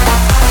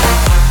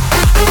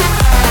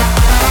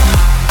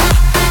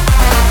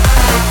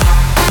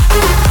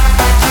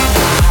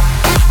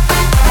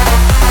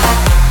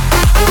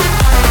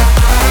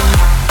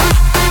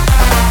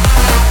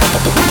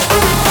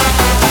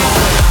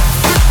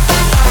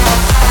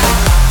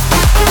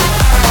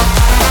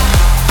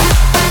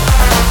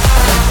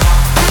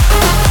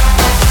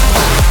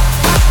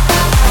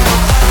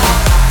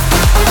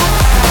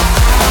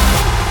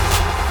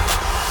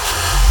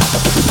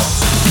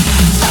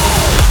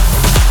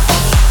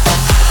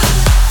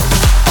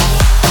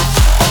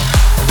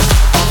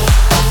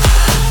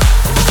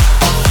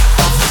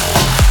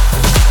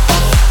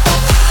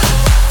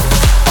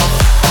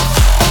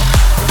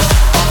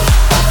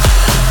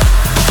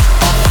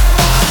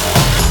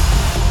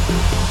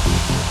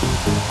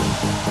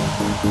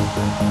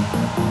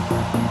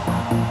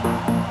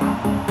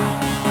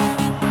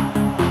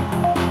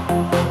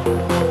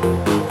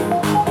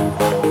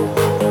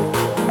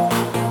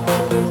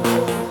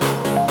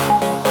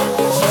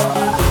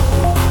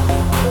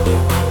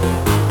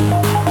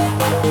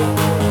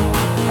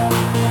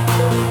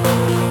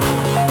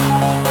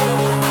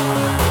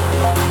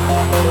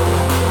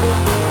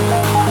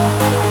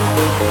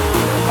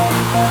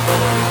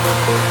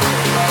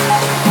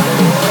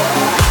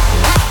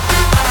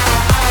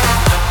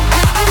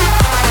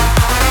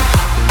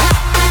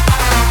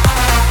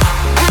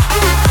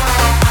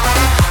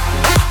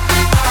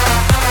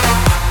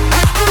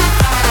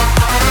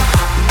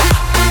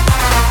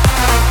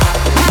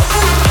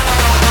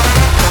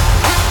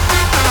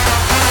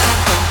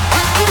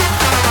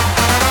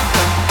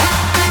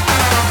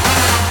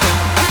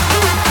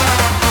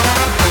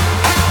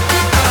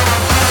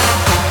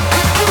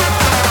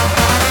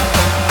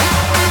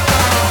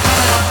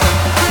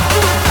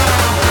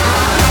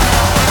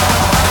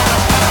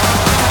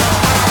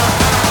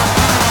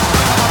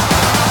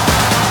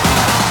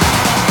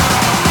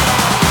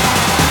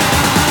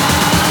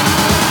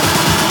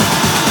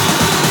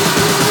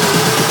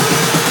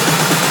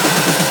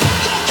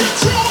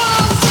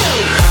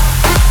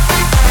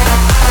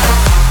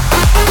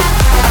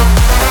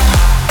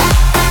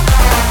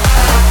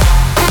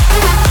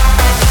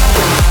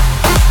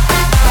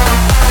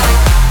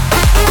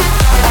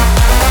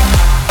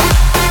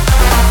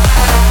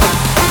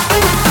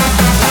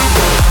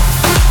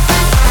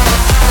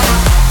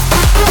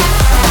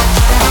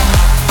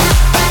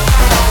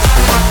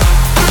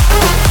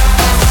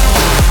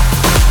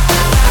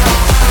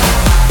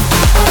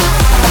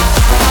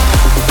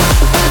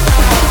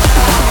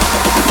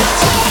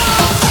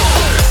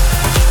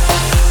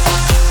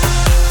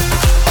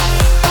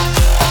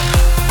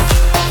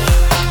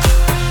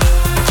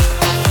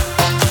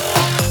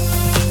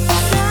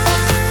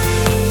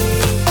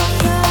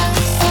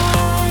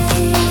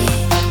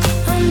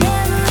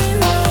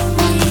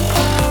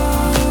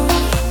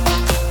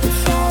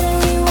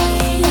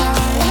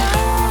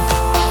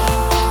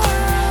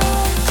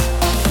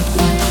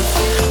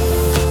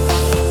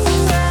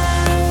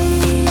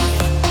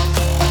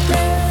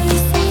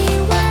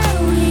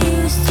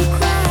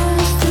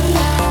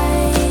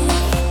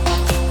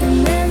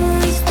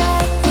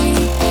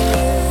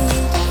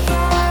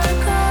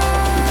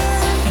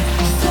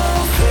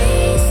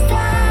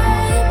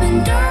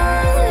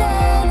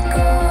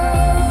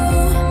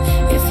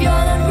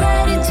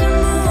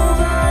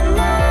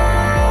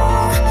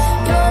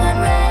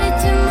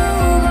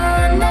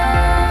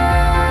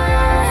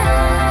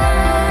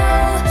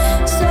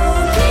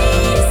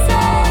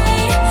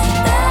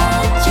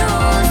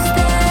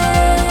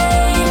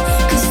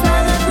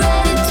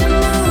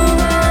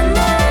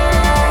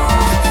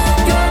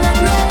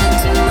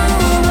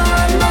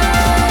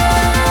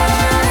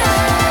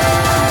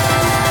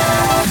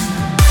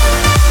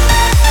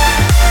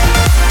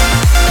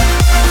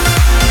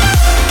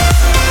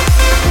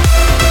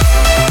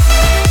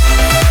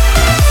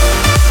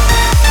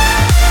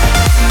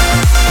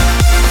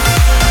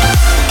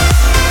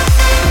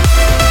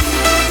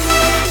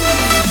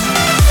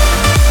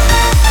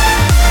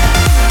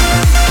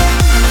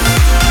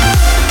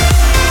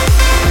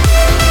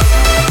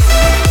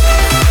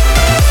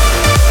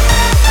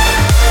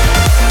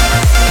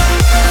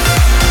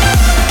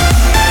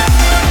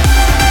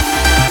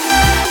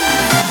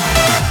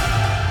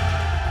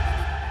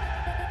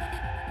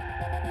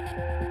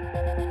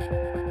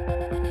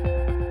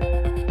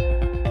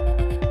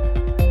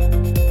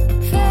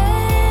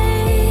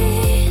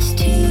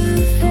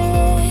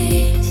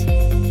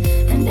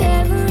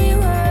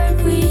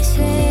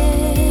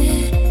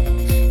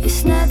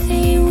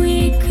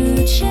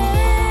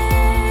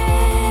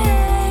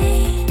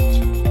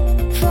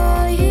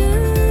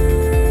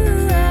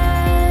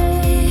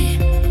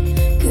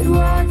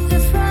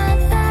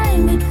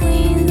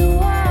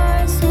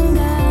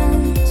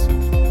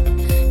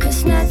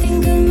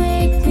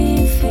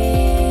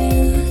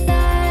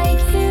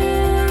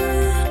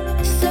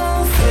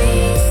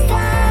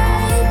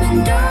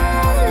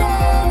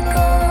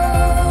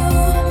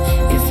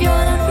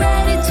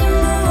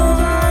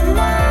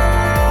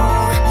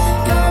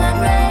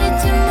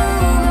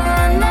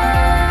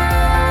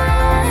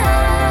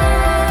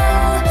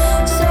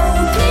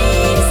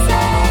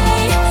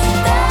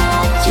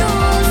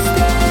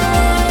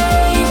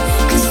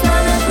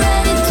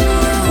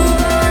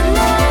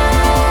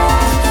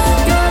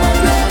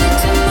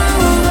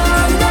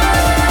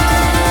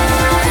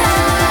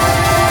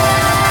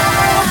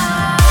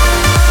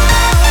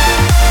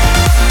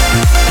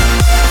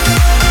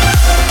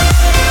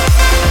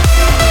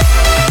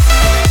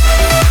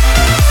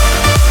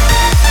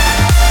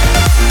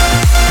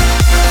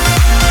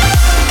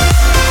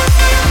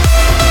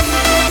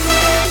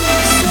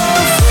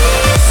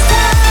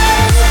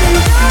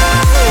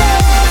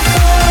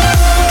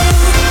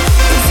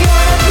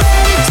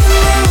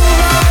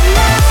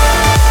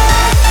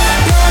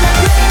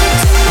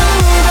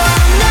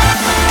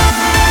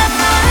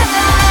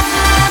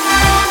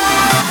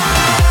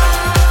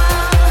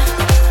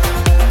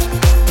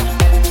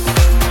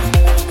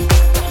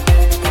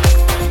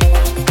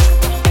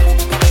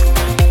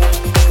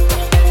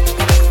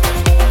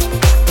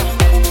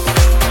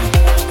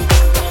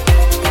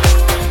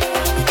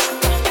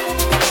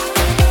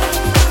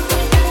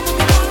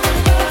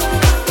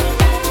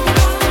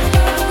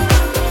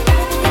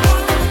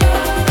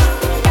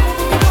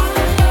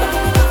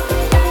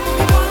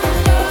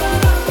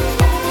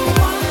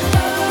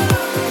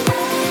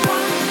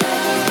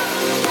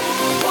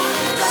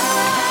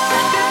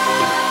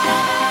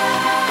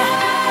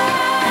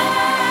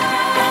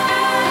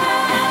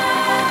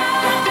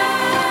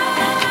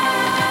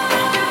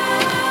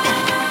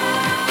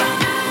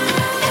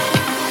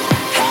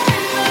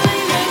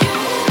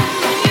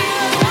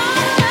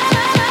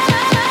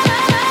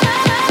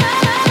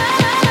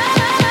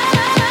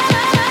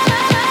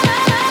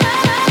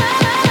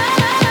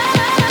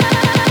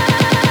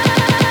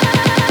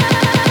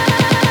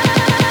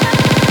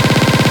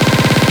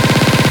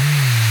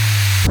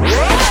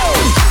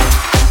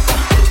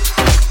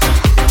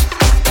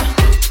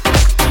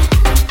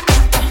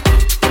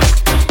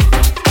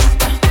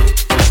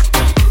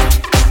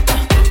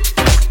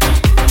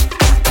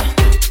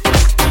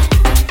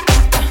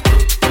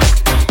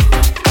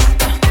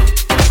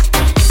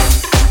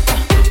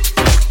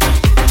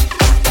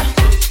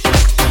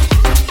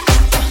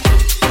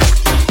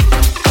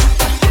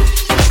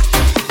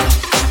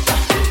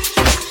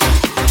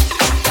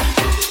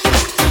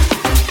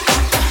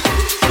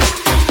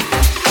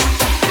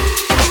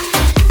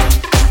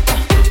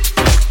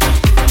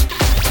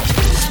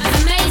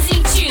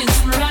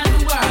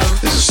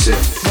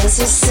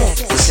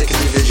The Sick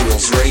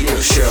Individuals Radio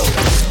Show.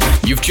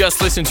 You've just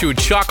listened to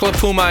Chocolate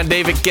Puma and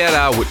David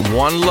Guetta with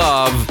One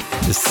Love,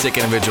 the Sick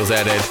Individuals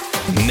edit.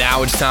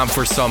 Now it's time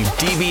for some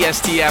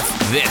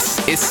DBSTF.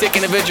 This is Sick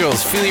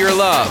Individuals, Feel Your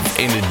Love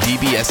in the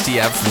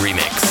DBSTF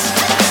remix.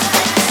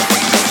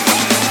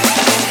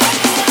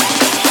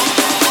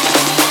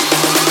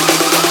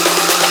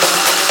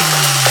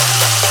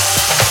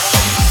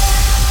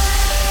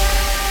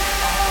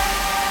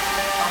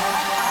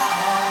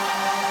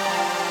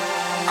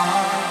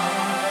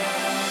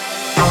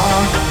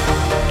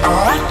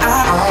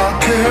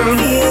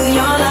 Feel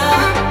your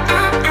love.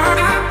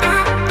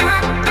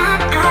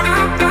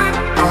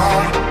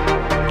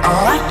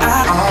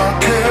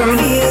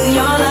 Feel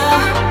your love.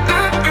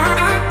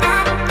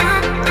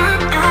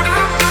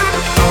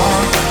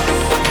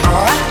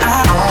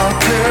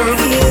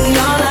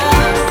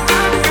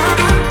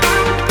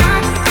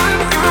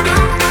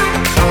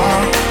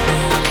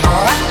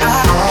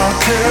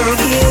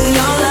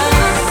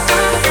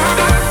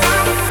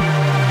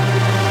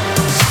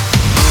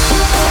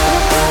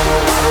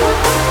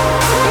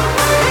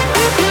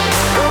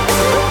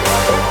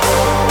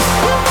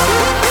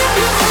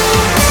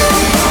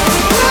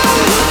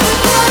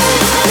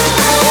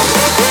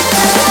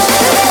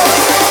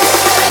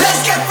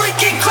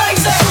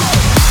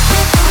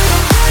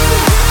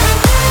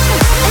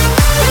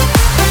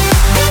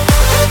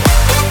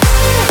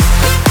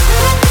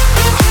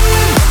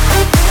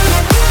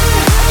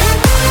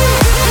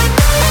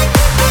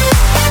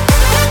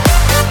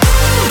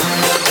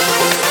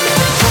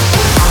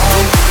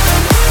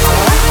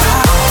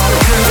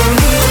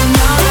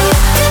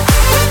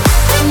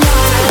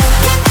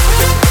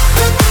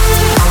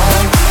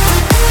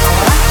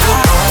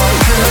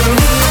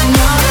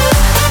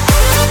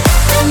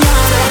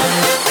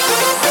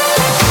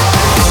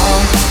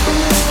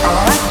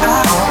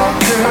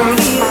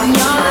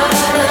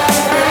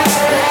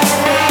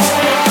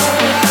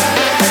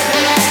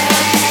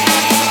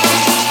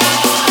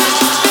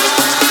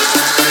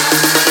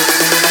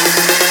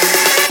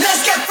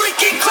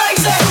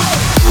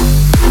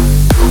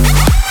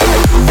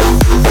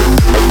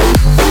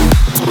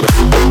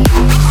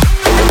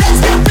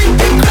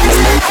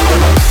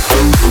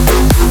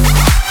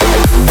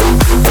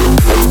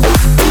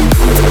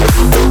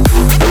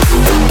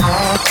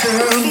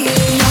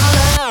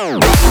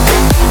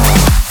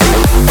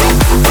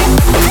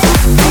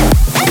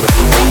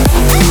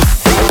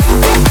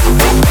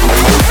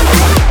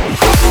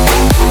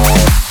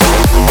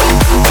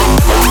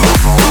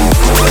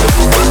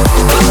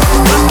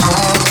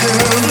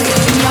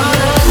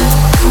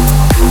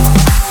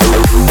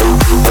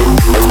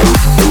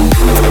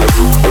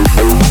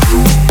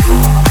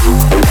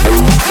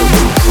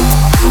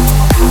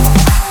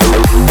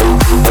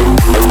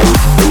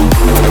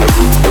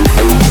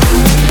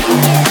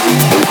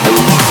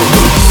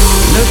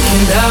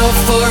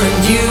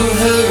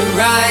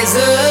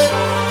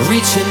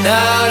 Reaching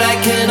out, I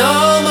can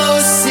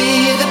almost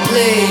see the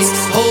place.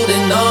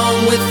 Holding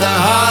on with a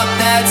heart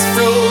that's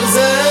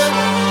frozen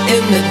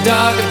in the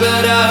dark,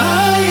 but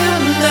I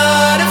am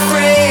not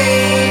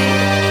afraid.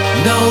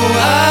 No,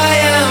 I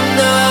am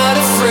not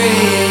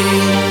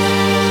afraid.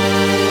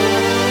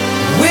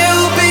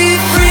 We'll be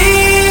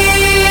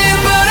free,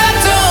 but I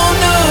don't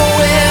know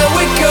where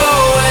we're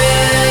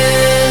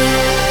going.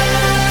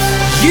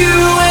 You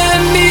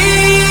and me,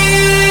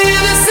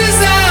 this is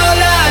our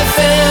life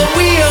and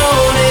we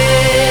own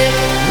it,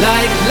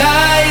 like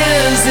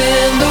lions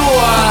in the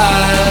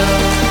wild.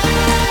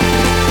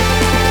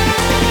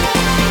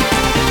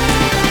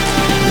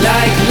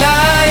 Like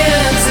lions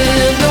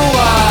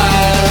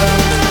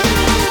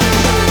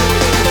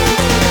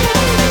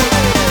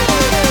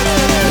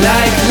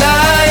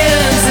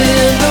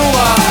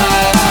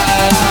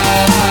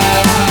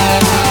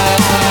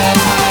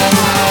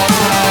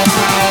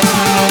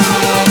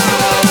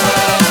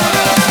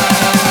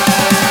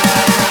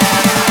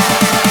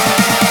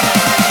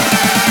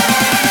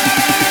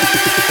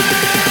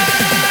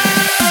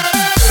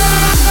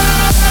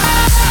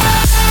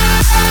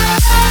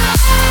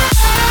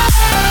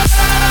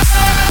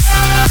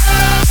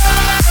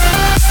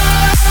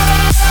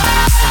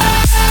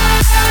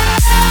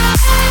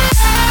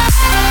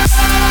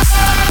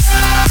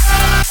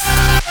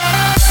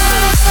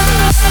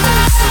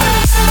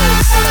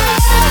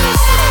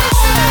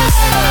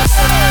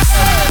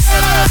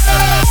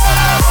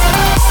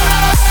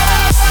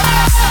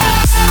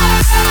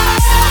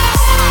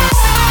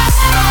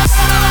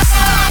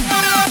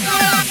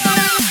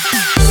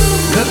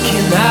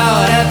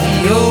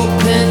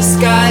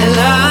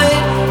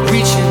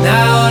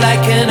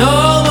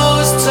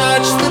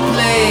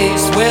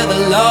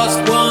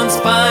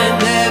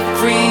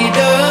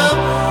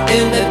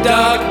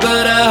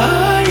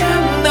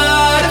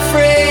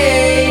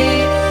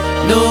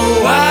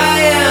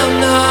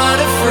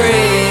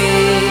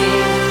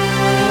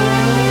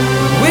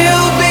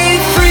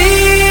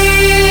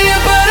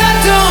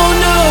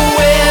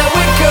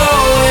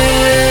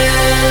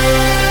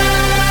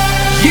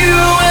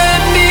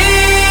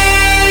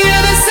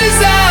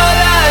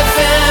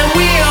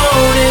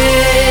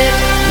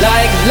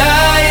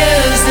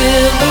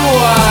the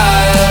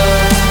wild.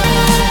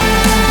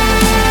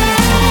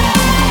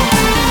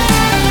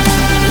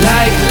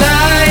 Like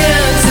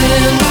lions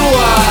in the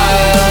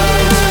wild.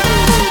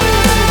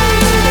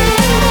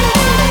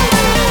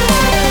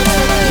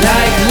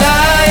 Like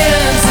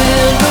lions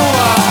in the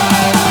wild.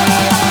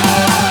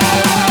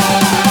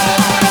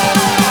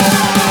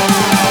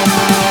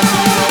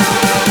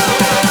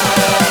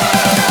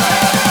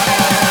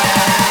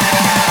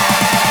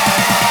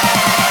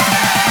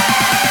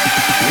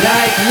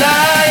 Like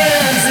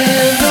lions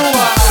in the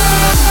wild.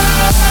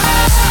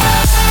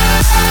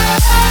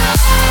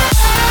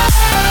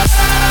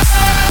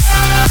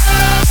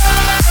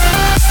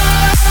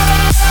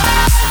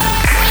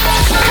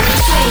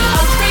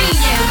 I'll bring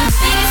you the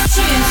biggest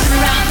tunes from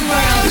around the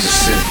world. This is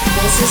Sick.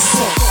 This is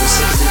Sick. The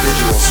Sick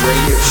Individuals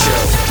Radio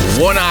Show.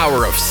 1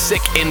 hour of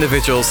sick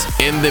individuals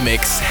in the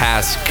mix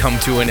has come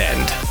to an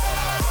end.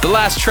 The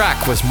last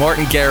track was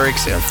Martin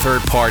Garrix and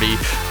Third Party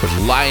with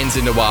Lions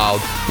in the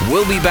Wild.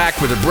 We'll be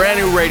back with a brand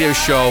new radio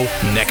show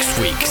next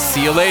week.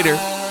 See you later.